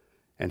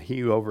 And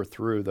he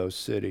overthrew those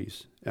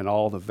cities and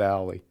all the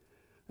valley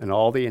and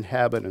all the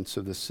inhabitants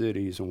of the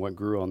cities and what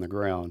grew on the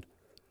ground.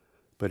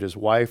 But his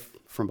wife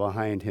from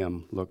behind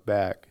him looked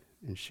back,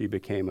 and she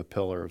became a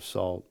pillar of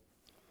salt.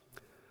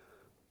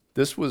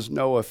 This was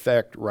no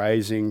effect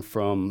rising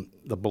from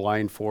the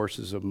blind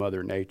forces of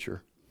Mother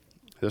Nature.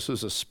 This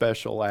was a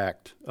special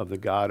act of the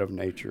God of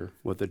nature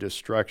with a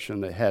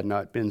destruction that had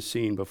not been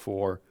seen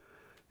before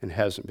and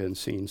hasn't been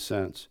seen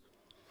since.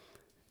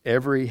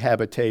 Every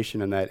habitation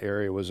in that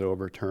area was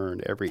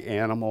overturned. Every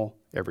animal,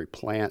 every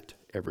plant,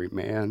 every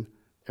man,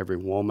 every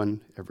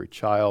woman, every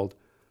child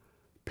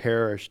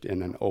perished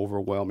in an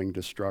overwhelming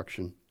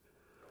destruction.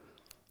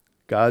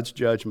 God's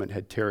judgment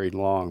had tarried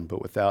long,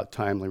 but without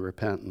timely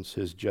repentance,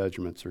 his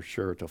judgments are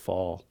sure to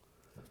fall.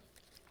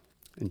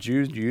 And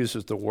Jude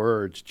uses the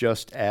words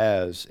just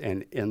as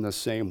and in the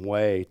same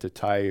way to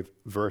tie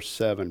verse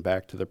 7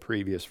 back to the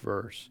previous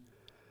verse,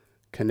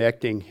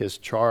 connecting his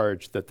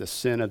charge that the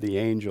sin of the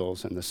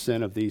angels and the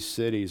sin of these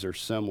cities are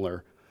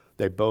similar,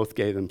 they both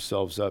gave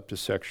themselves up to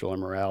sexual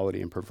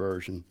immorality and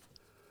perversion.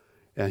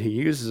 And he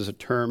uses a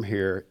term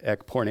here,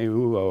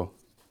 ekporneuo,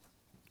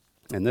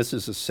 and this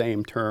is the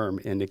same term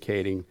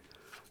indicating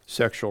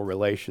sexual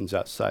relations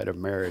outside of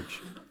marriage,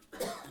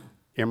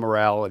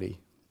 immorality.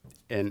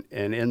 And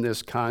in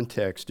this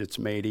context, it's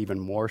made even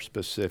more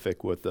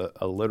specific with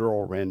a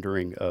literal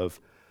rendering of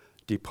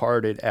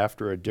departed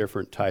after a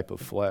different type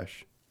of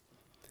flesh.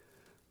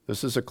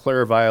 This is a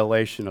clear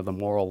violation of the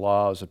moral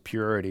laws of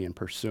purity in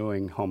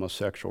pursuing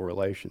homosexual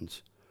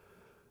relations.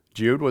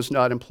 Jude was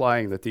not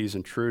implying that these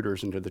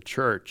intruders into the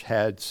church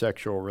had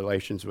sexual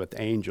relations with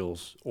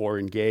angels or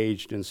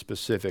engaged in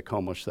specific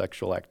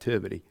homosexual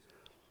activity,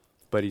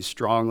 but he's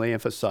strongly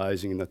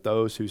emphasizing that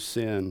those who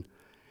sin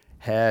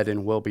had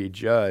and will be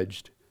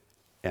judged,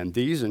 and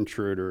these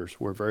intruders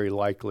were very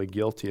likely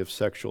guilty of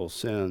sexual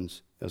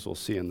sins, as we'll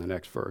see in the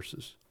next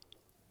verses.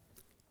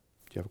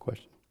 Do you have a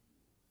question?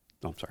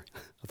 No, I'm sorry.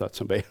 I thought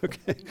somebody,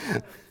 okay.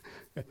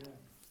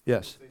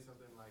 Yes. Say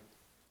something like,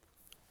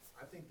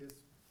 I think this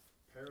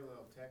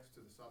parallel text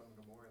to the Sodom and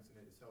Gomorrah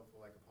incident is helpful,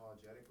 like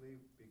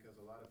apologetically, because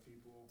a lot of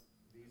people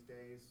these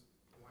days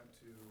want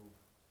to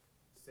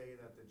say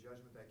that the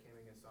judgment that came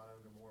against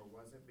Sodom and Gomorrah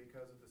wasn't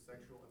because of the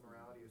sexual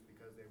immorality, it's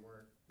because they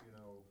weren't,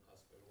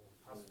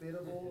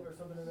 hospitable or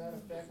something to that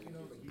effect,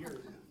 but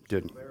here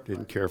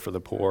Didn't care for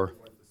the poor.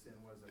 what the sin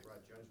was that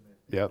brought judgment.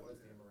 Yep.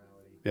 Was the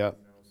immorality. Yep.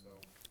 So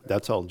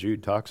That's all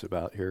Jude talks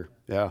about here.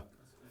 Yeah.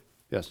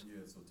 Yes.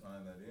 Yeah, so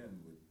tying that in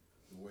with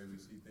the way we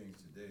see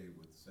things today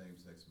with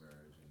same-sex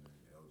marriage and the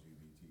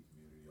LGBT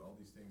community, all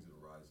these things that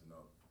are rising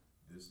up,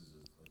 this is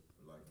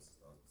like a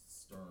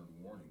stern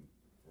warning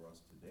for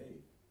us today.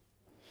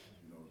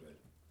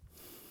 That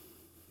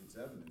it's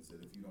evidence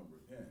that if you don't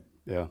repent,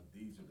 Yeah.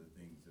 these are the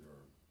things that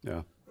are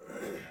Yeah.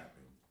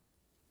 happening.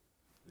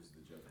 This is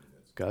the judgment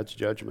that's God's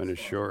judgment is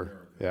sure.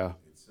 America Yeah.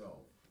 itself.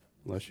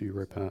 Unless you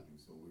repent.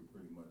 So we're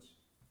pretty much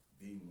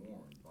being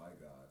warned by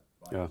God,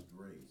 by Yeah. His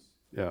grace,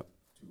 Yeah.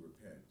 to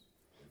repent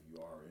if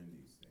you are in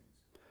these things.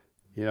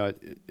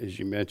 As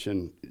you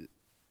mentioned,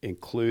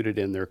 included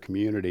in their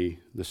community,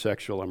 the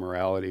sexual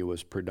immorality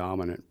was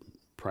predominant,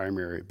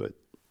 primary, but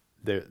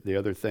the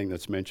other thing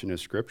that's mentioned in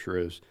Scripture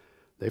is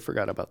they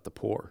forgot about the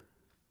poor.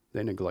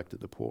 They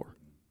neglected the poor.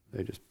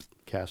 They just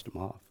cast them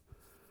off.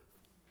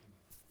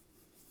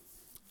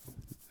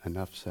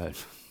 Enough said.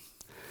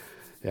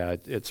 Yeah,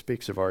 it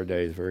speaks of our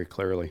days very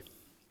clearly.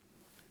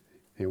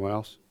 Anyone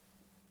else?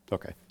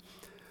 Okay.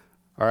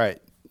 All right.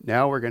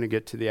 Now we're going to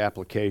get to the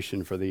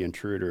application for the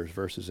intruders,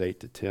 verses 8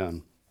 to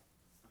 10.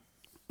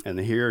 And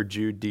here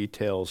Jude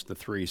details the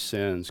three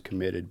sins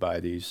committed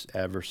by these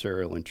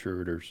adversarial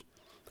intruders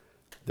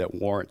that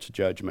warrants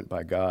judgment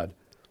by God.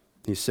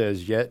 He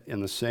says, yet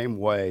in the same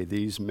way,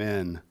 these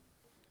men,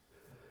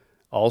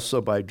 also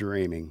by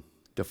dreaming,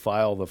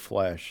 defile the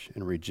flesh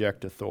and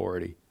reject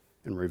authority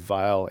and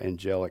revile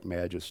angelic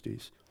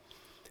majesties.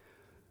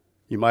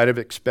 You might have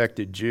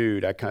expected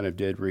Jude, I kind of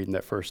did reading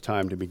that first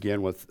time, to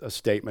begin with a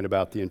statement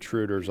about the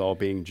intruders all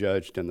being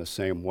judged in the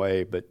same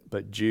way,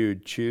 but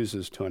Jude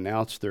chooses to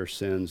announce their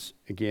sins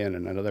again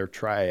in another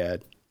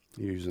triad,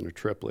 using a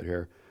triplet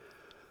here.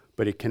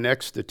 But he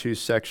connects the two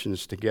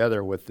sections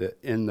together with the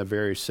 "in the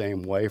very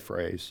same way"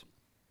 phrase.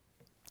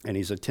 And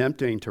he's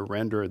attempting to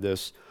render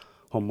this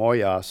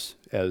homoios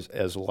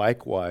as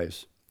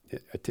likewise.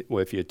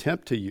 Well, if you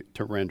attempt to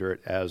render it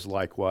as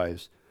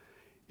likewise,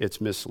 it's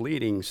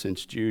misleading,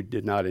 since Jude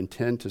did not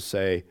intend to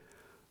say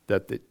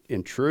that the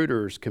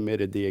intruders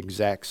committed the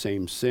exact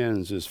same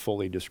sins as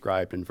fully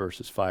described in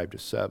verses 5 to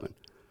 7.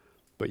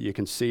 But you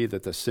can see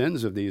that the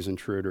sins of these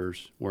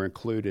intruders were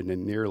included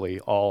in nearly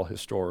all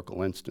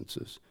historical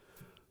instances.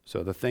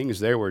 So the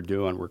things they were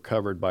doing were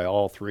covered by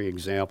all three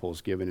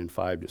examples given in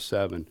 5 to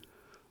 7,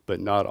 but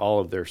not all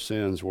of their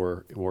sins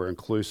were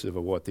inclusive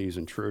of what these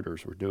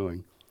intruders were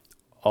doing,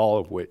 all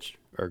of which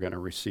are going to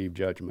receive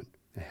judgment,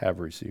 have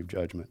received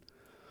judgment.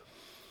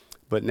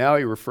 But now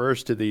he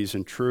refers to these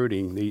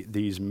intruding,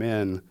 these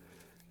men,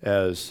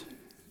 as,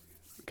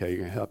 okay,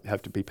 you're going to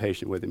have to be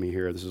patient with me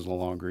here. This is a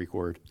long Greek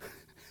word.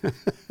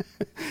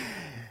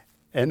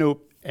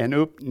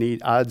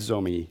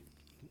 Enoupneadzomi,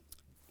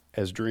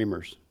 as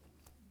dreamers,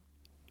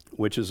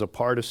 which is a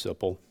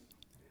participle,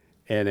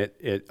 and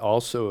it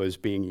also is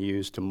being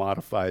used to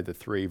modify the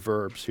three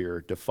verbs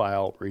here: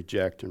 defile,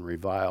 reject, and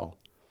revile.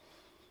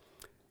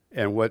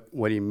 And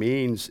what he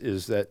means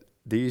is that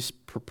these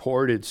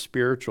purported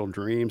spiritual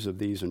dreams of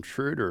these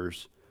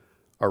intruders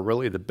are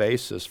really the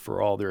basis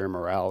for all their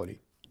immorality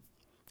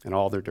and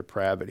all their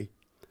depravity.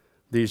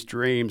 These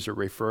dreams are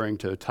referring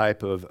to a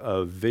type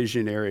of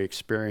visionary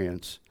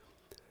experience,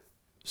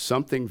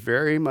 something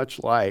very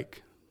much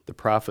like the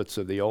prophets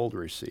of the old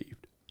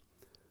received,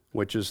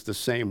 which is the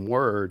same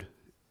word.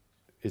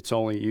 It's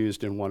only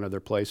used in one other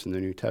place in the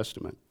New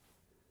Testament.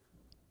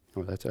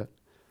 Oh, that's it.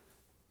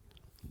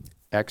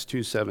 Acts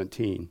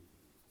 2:17,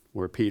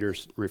 where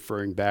Peter's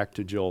referring back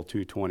to Joel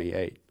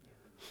 2:28.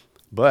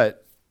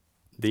 But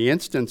the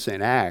instance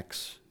in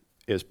Acts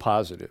is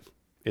positive.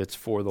 It's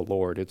for the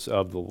Lord. It's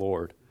of the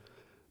Lord.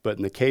 But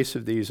in the case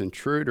of these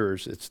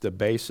intruders, it's the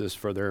basis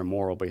for their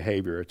immoral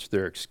behavior. It's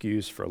their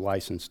excuse for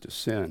license to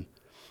sin.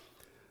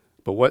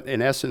 But what,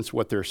 in essence,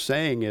 what they're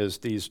saying is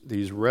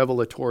these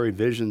revelatory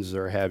visions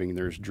they're having,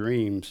 there's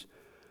dreams,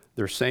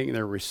 they're saying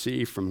they're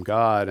received from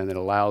God, and it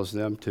allows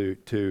them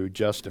to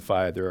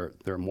justify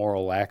their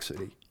moral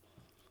laxity.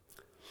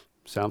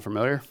 Sound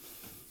familiar?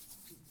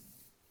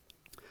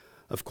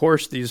 Of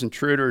course, these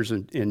intruders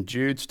in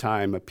Jude's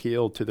time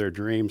appealed to their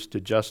dreams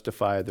to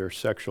justify their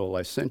sexual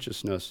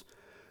licentiousness,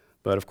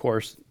 but of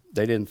course,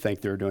 they didn't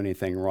think they were doing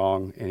anything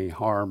wrong, any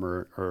harm,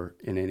 or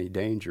in any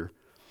danger.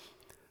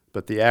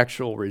 But the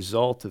actual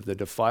result of the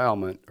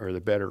defilement, or the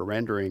better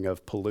rendering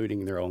of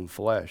polluting their own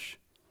flesh.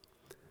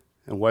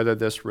 And whether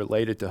this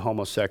related to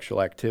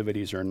homosexual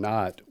activities or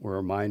not, we're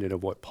reminded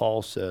of what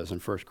Paul says in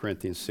 1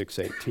 Corinthians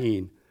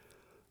 6:18,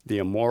 the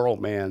immoral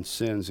man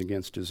sins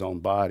against his own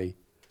body.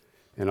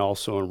 And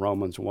also in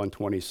Romans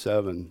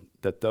 1:27,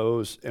 that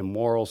those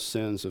immoral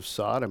sins of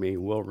sodomy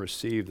will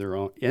receive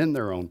in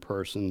their own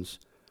persons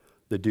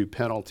the due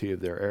penalty of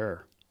their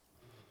error.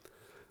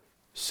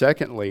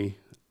 Secondly,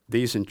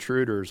 these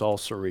intruders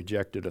also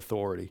rejected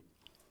authority.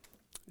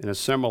 In a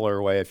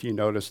similar way, if you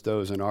notice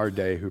those in our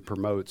day who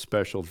promote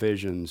special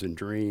visions and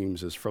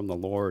dreams as from the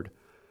Lord,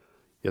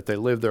 yet they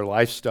live their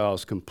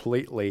lifestyles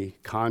completely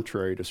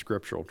contrary to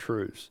scriptural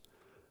truths.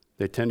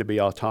 They tend to be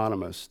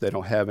autonomous. They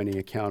don't have any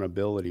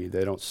accountability.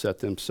 They don't set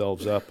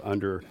themselves up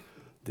under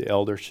the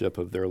eldership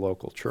of their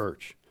local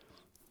church.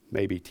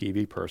 Maybe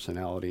TV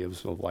personality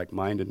of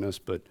like-mindedness,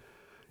 but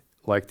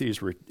like these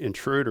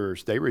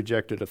intruders, they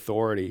rejected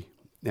authority.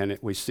 And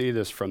we see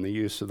this from the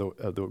use of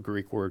the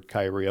Greek word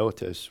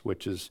kairiotes,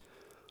 which is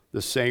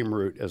the same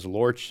root as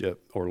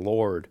lordship or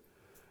Lord,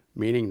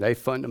 meaning they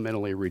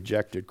fundamentally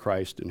rejected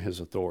Christ and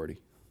his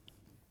authority,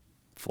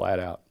 flat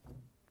out.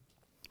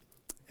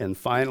 And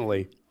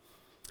finally,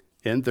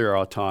 in their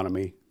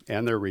autonomy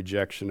and their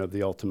rejection of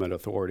the ultimate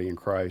authority in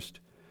Christ,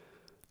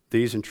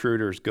 these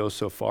intruders go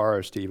so far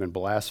as to even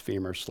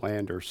blaspheme or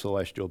slander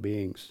celestial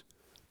beings.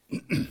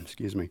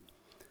 Excuse me.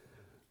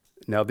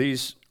 Now,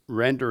 these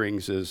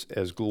renderings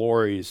as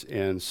glories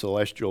and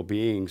celestial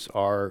beings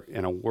are,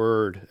 in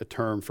a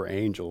term for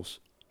angels.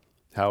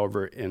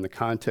 However, in the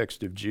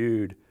context of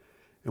Jude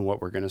and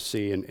what we're going to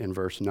see in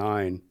verse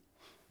 9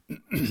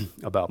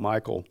 about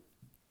Michael,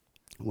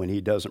 when he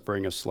doesn't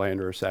bring a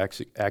slanderous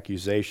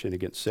accusation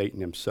against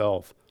Satan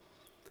himself,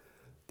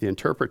 the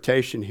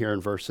interpretation here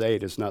in verse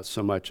 8 is not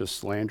so much a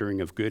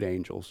slandering of good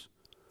angels,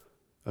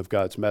 of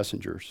God's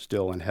messengers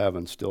still in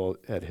heaven, still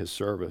at his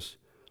service,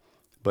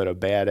 but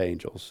of bad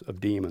angels, of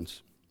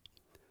demons.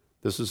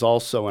 This is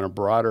also in a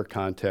broader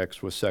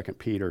context with 2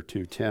 Peter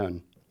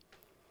 2:10.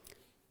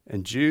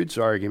 And Jude's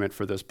argument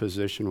for this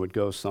position would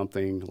go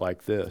something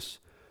like this.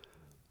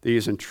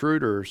 These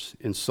intruders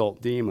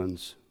insult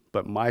demons,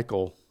 but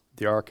Michael,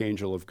 the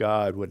archangel of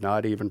God, would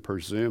not even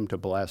presume to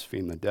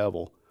blaspheme the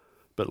devil,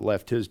 but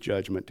left his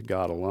judgment to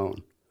God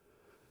alone.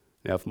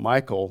 Now, if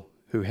Michael,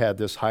 who had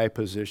this high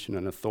position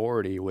and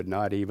authority, would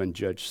not even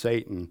judge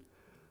Satan,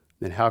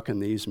 then how can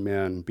these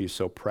men be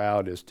so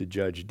proud as to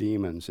judge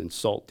demons,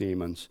 insult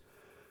demons,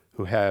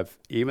 who have,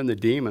 even the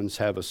demons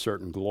have a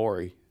certain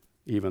glory,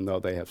 even though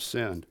they have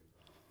sinned?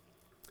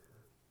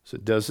 So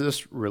does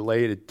this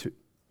relate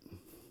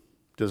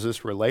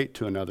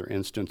to another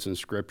instance in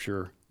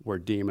Scripture where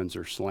demons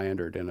are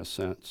slandered in a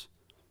sense?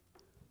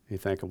 You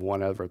think of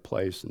one other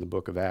place in the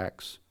book of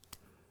Acts.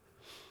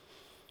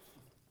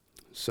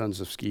 Sons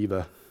of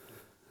Sceva,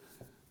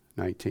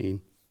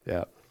 19.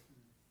 Yeah.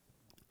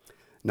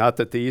 Not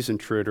that these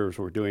intruders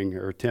were doing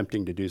or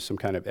attempting to do some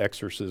kind of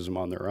exorcism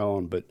on their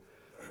own, but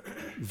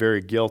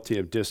very guilty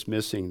of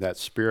dismissing that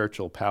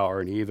spiritual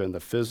power and even the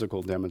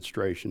physical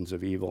demonstrations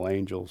of evil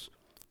angels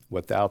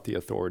without the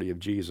authority of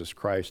Jesus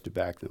Christ to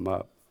back them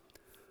up.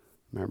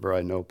 Remember,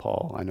 I know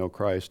Paul, I know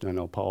Christ, I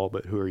know Paul,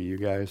 but who are you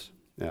guys?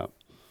 Yeah.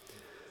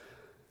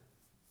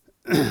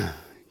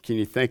 Can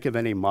you think of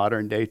any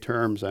modern day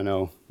terms? I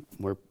know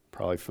we're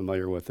probably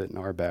familiar with it in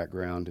our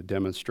background to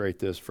demonstrate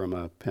this from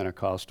a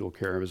Pentecostal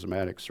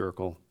charismatic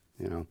circle.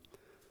 You know,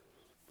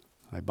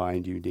 I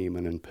bind you,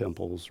 demon, and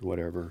pimples,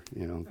 whatever,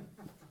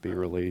 be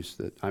released.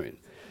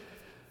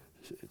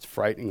 It's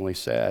frighteningly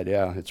sad.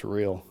 Yeah, it's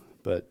real.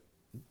 But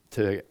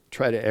to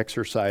try to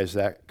exercise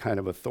that kind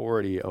of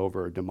authority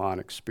over a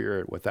demonic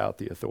spirit without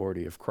the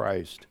authority of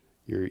Christ,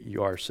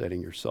 you are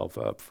setting yourself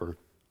up for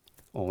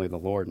only the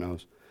Lord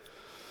knows.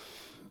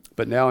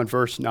 But now in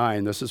verse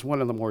 9, this is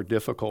one of the more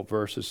difficult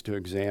verses to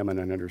examine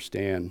and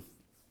understand,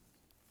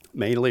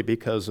 mainly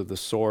because of the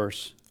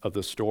source of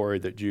the story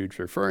that Jude's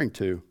referring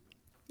to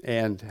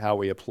and how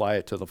we apply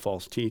it to the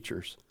false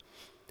teachers.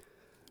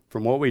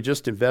 From what we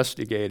just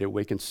investigated,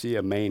 we can see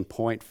a main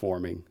point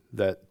forming,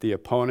 that the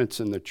opponents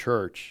in the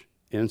church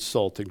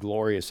insulted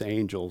glorious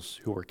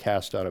angels who were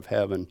cast out of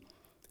heaven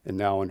and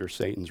now under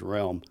Satan's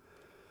realm.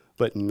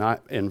 But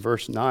not in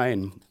verse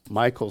 9,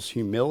 Michael's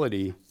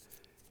humility,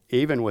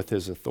 even with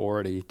his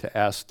authority, to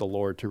ask the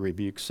Lord to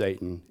rebuke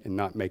Satan and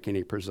not make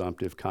any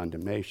presumptive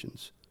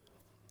condemnations.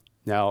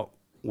 Now,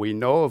 we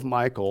know of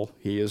Michael.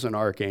 He is an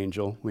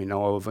archangel. We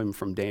know of him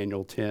from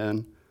Daniel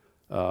 10,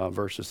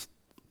 verses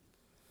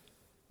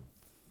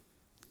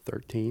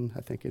 13,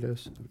 I think it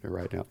is.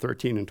 Right now,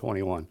 13 and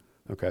 21.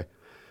 Okay.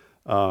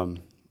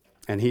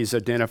 And he's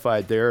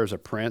identified there as a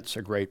prince,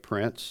 a great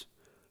prince.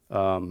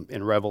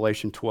 In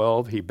Revelation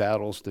 12, he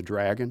battles the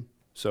dragon.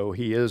 So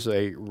he is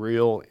a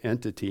real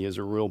entity, is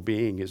a real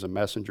being, is a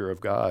messenger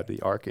of God,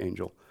 the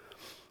archangel.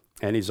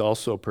 And he's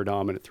also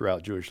predominant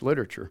throughout Jewish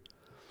literature.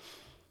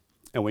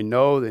 And we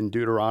know in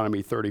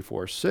Deuteronomy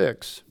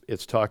 34:6,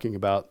 it's talking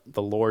about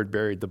the Lord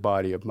buried the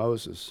body of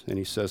Moses. And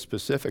he says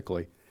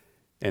specifically,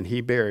 and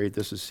he buried,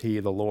 this is he,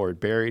 the Lord,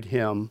 buried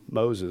him,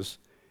 Moses,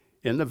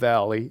 in the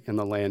valley in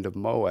the land of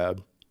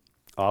Moab,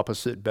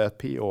 opposite Beth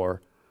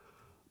Peor,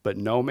 but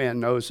no man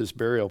knows his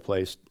burial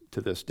place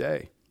to this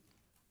day.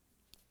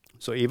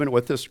 So even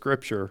with this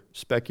scripture,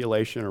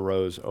 speculation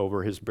arose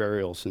over his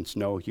burial since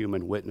no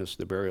human witnessed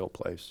the burial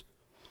place.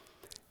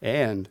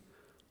 And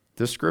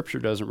this scripture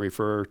doesn't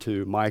refer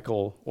to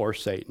Michael or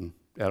Satan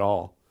at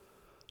all.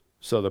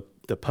 So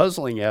the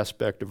puzzling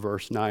aspect of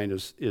verse 9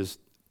 is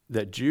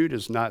that Jude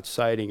is not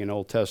citing an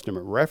Old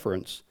Testament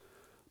reference,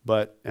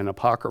 but an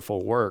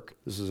apocryphal work.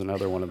 This is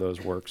another one of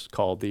those works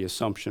called The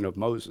Assumption of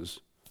Moses.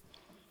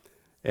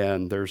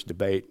 And there's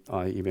debate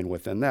even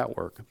within that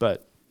work.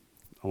 But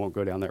I won't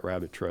go down that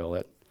rabbit trail.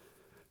 I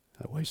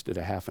wasted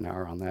a half an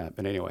hour on that.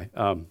 But anyway,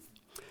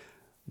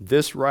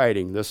 this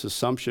writing, this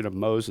Assumption of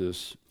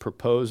Moses,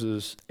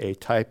 proposes a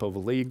type of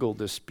legal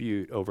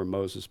dispute over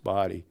Moses'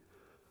 body,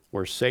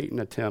 where Satan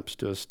attempts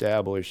to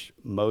establish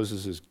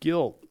Moses'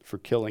 guilt for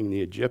killing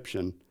the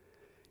Egyptian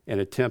and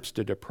attempts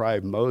to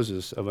deprive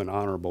Moses of an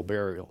honorable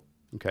burial.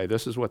 Okay,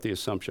 this is what the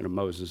Assumption of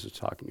Moses is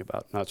talking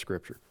about, not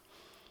Scripture.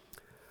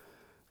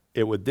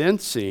 It would then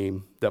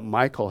seem that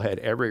Michael had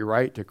every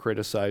right to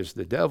criticize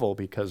the devil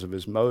because of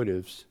his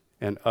motives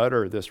and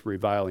utter this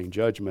reviling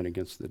judgment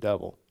against the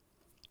devil.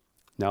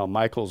 Now,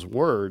 Michael's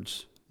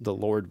words, "The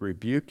Lord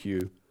rebuke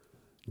you,"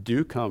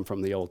 do come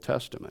from the Old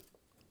Testament.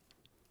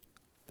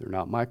 They're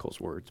not Michael's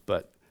words,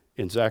 but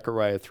in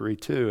Zechariah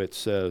 3:2 it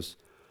says,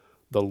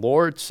 "The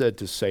Lord said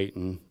to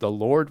Satan, 'The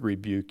Lord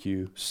rebuke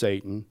you,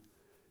 Satan.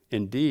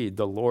 Indeed,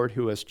 the Lord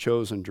who has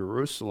chosen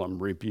Jerusalem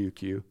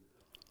rebuke you.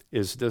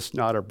 Is this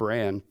not a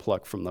brand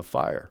plucked from the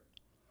fire?'"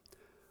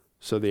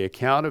 So the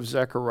account of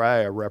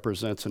Zechariah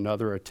represents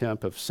another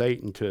attempt of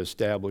Satan to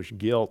establish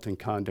guilt and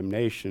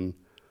condemnation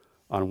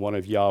on one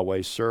of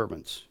Yahweh's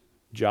servants,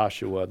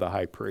 Joshua the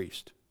high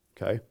priest.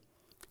 Okay?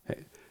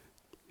 Hey,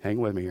 hang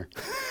with me here.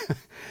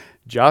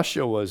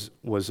 Joshua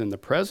was in the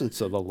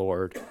presence of the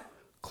Lord,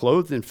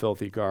 clothed in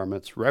filthy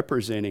garments,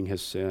 representing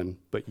his sin,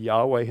 but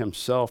Yahweh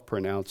himself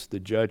pronounced the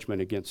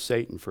judgment against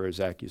Satan for his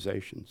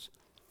accusations.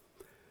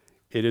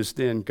 It is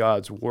then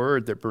God's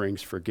word that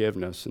brings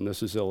forgiveness, and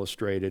this is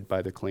illustrated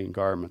by the clean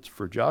garments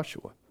for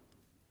Joshua.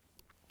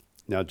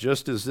 Now,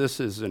 just as this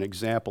is an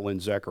example in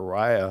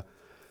Zechariah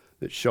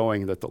that's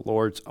showing that the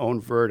Lord's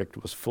own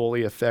verdict was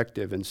fully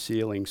effective in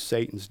sealing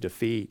Satan's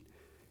defeat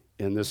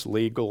in this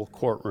legal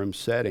courtroom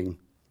setting,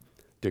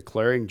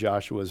 declaring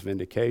Joshua's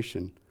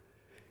vindication,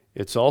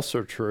 it's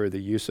also true the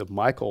use of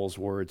Michael's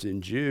words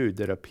in Jude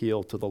that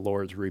appeal to the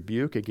Lord's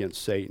rebuke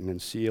against Satan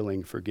and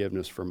sealing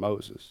forgiveness for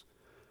Moses.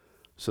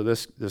 So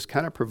this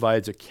kind of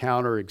provides a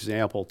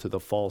counterexample to the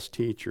false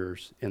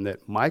teachers in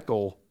that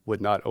Michael would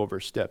not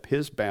overstep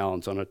his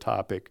bounds on a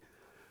topic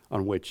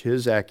on which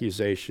his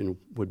accusation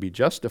would be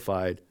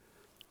justified,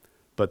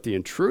 but the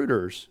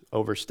intruders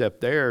overstep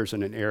theirs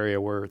in an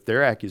area where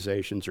their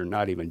accusations are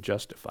not even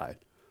justified.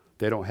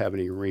 They don't have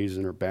any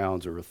reason or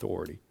bounds or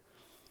authority.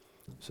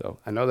 So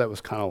I know that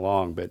was kind of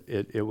long, but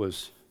it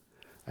was,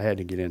 I had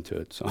to get into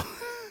it, so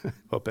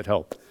hope it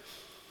helped.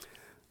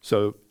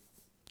 So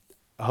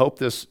I hope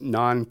this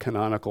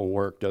non-canonical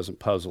work doesn't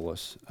puzzle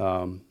us.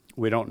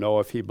 We don't know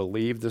if he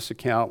believed this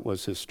account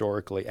was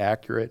historically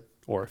accurate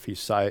or if he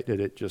cited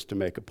it just to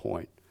make a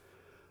point.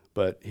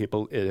 But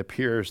it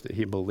appears that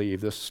he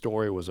believed this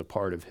story was a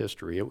part of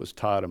history. It was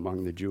taught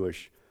among the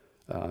Jewish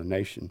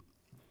nation.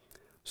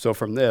 So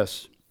from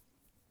this,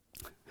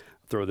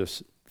 throw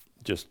this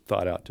just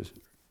thought out to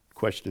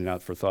question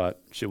out for thought.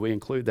 Should we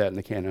include that in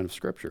the canon of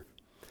Scripture?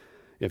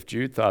 If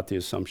Jude thought the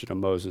Assumption of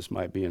Moses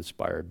might be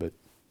inspired, but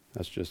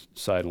that's just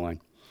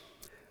sideline.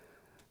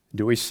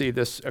 Do we see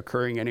this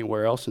occurring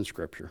anywhere else in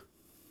Scripture?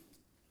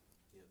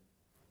 Yep.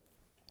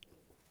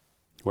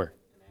 Where?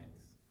 In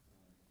Acts.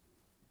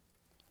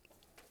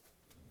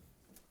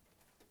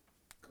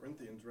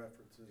 Corinthians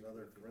references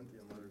other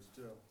Corinthian letters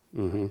too.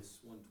 Mm-hmm. Acts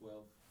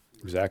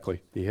 1:12.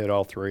 Exactly. He hit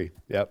all three.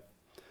 Yep.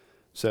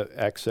 So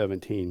Acts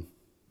 17.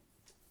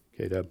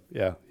 Okay, Deb.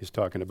 Yeah, he's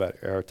talking about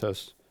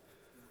Aretas.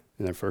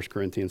 And then 1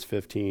 Corinthians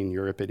 15,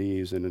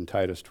 Euripides, and in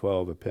Titus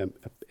 12,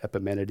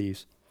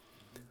 Epimenides.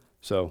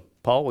 So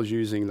Paul was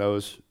using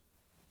those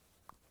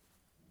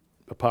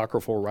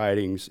apocryphal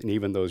writings and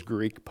even those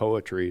Greek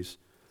poetries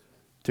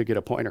to get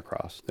a point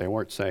across. They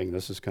weren't saying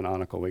this is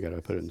canonical, we got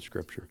to put it in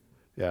Scripture.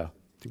 Yeah,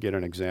 to get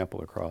an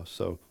example across.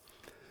 So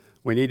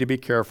We need to be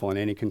careful in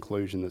any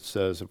conclusion that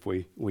says if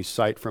we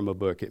cite from a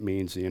book, it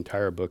means the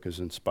entire book is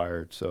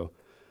inspired. So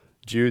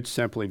Jude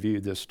simply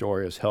viewed this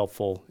story as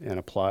helpful and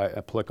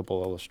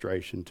applicable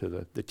illustration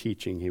to the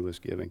teaching he was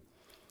giving.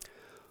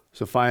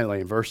 So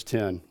finally, in verse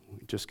 10,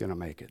 we're just going to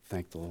make it.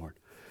 Thank the Lord.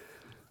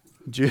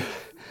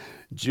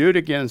 Jude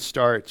again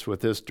starts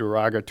with this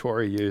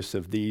derogatory use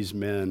of these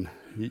men.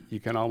 You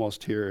can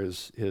almost hear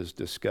his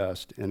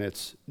disgust. And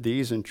it's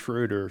these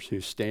intruders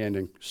who stand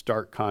in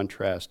stark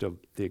contrast of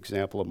the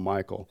example of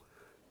Michael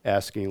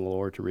asking the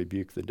Lord to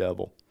rebuke the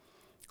devil.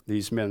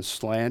 These men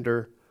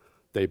slander,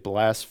 they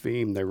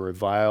blaspheme, they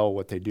revile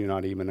what they do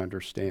not even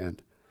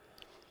understand.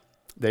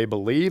 They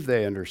believe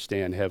they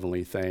understand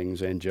heavenly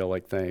things,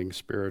 angelic things,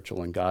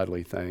 spiritual and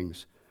godly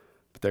things,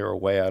 but they are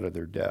way out of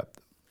their depth.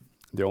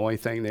 The only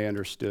thing they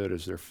understood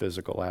is their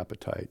physical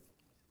appetite.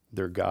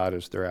 Their God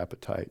is their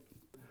appetite.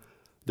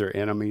 They're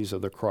enemies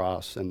of the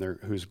cross, and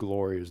whose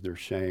glory is their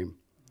shame.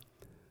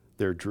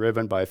 They're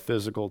driven by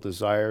physical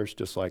desires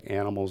just like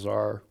animals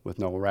are, with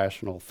no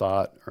rational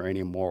thought or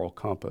any moral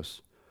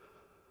compass.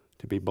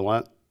 To be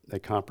blunt, they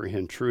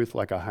comprehend truth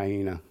like a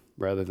hyena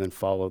rather than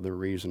follow the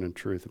reason and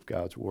truth of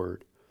God's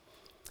word.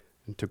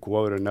 And to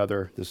quote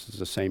another, this is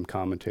the same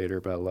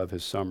commentator, but I love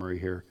his summary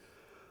here.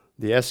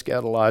 The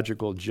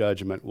eschatological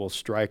judgment will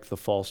strike the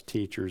false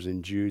teachers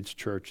in Jude's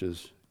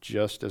churches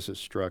just as it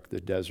struck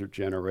the desert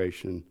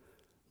generation,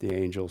 the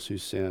angels who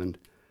sinned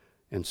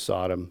in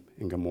Sodom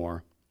and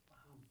Gomorrah.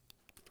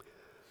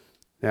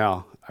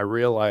 Now, I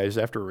realize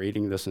after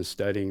reading this and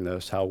studying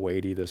this how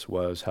weighty this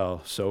was,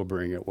 how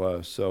sobering it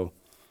was. So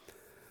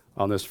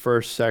on this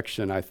first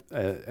section,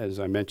 as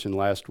I mentioned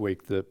last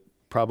week,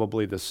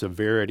 probably the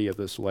severity of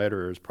this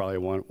letter is probably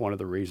one of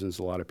the reasons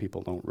a lot of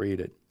people don't read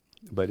it,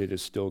 but it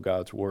is still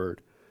God's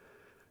word.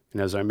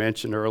 And as I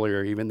mentioned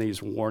earlier, even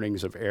these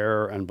warnings of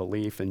error,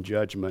 unbelief, and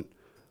judgment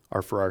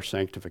are for our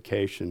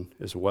sanctification,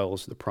 as well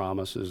as the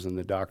promises and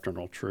the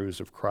doctrinal truths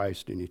of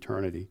Christ in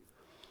eternity.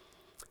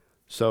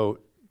 So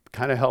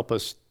kind of help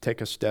us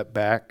take a step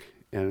back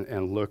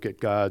and look at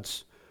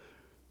God's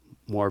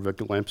more of a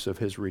glimpse of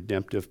his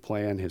redemptive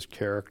plan, his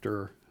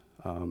character,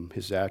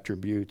 his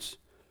attributes,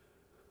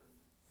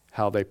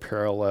 how they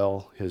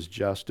parallel his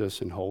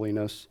justice and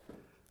holiness.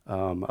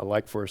 I'd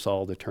like for us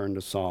all to turn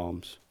to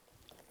Psalms.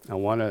 I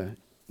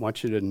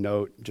want you to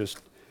note,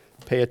 just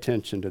pay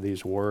attention to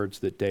these words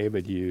that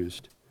David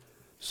used.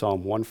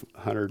 Psalm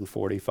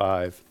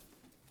 145,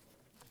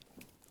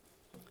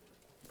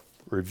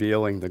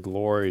 revealing the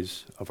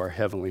glories of our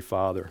Heavenly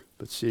Father.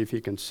 But see if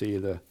you can see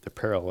the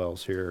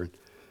parallels here.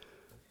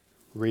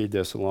 Read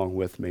this along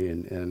with me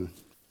and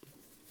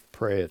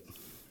pray it.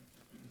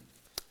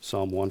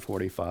 Psalm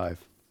 145.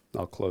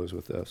 I'll close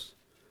with this.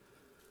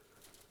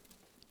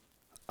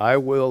 I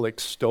will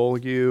extol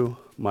you,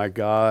 my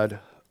God,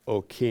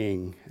 O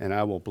King, and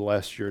I will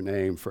bless your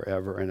name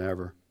forever and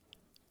ever.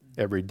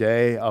 Every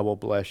day I will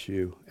bless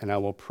you, and I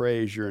will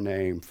praise your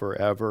name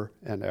forever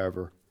and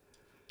ever.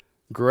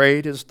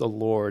 Great is the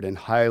Lord and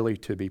highly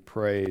to be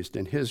praised,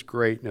 and his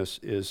greatness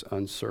is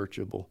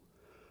unsearchable.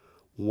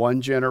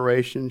 One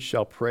generation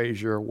shall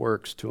praise your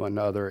works to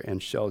another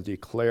and shall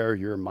declare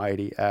your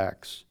mighty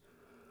acts.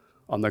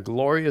 On the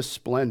glorious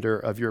splendor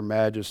of your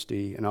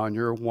majesty and on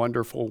your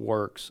wonderful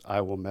works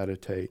I will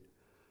meditate.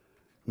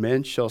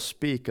 Men shall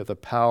speak of the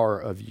power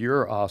of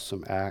your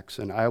awesome acts,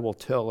 and I will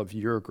tell of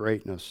your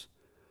greatness.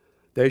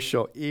 They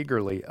shall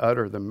eagerly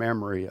utter the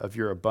memory of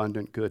your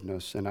abundant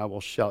goodness, and I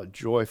will shout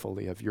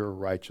joyfully of your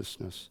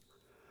righteousness.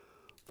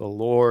 The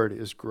Lord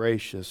is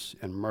gracious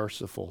and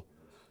merciful,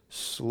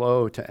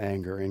 slow to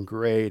anger, and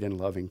great in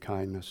loving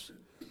kindness.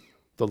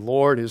 The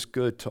Lord is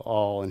good to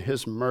all, and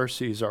his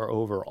mercies are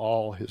over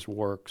all his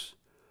works.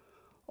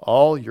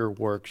 All your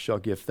works shall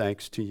give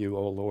thanks to you,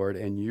 O Lord,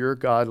 and your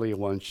godly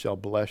ones shall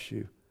bless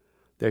you.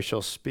 They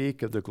shall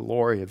speak of the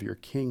glory of your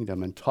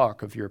kingdom and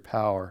talk of your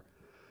power,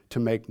 to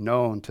make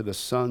known to the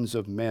sons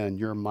of men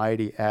your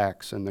mighty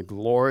acts and the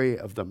glory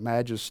of the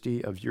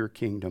majesty of your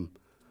kingdom.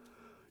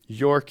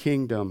 Your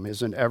kingdom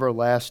is an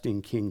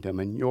everlasting kingdom,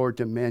 and your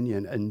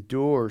dominion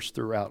endures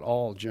throughout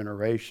all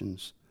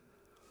generations.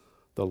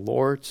 The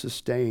Lord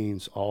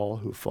sustains all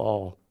who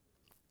fall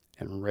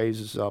and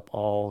raises up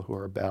all who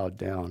are bowed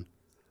down.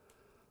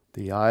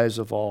 The eyes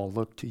of all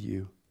look to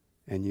you,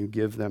 and you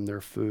give them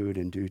their food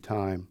in due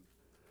time.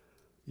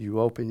 You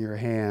open your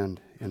hand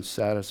and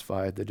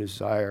satisfy the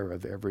desire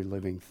of every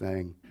living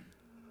thing.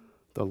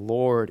 The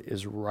Lord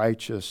is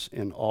righteous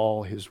in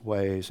all his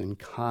ways and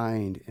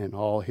kind in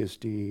all his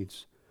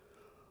deeds.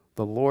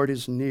 The Lord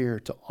is near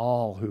to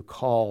all who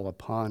call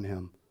upon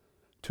him,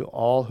 to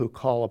all who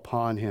call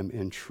upon him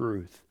in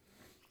truth.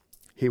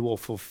 He will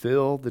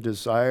fulfill the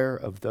desire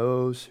of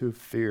those who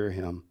fear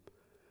him.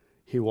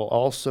 He will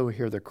also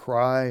hear the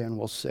cry and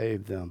will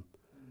save them.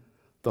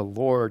 The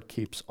Lord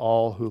keeps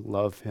all who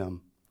love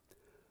him,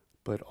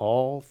 but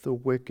all the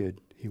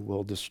wicked he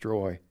will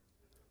destroy.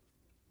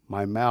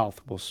 My mouth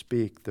will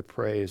speak the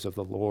praise of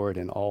the Lord,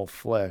 and all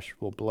flesh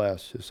will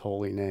bless his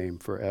holy name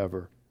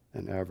forever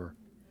and ever.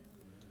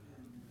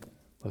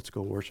 Let's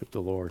go worship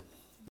the Lord.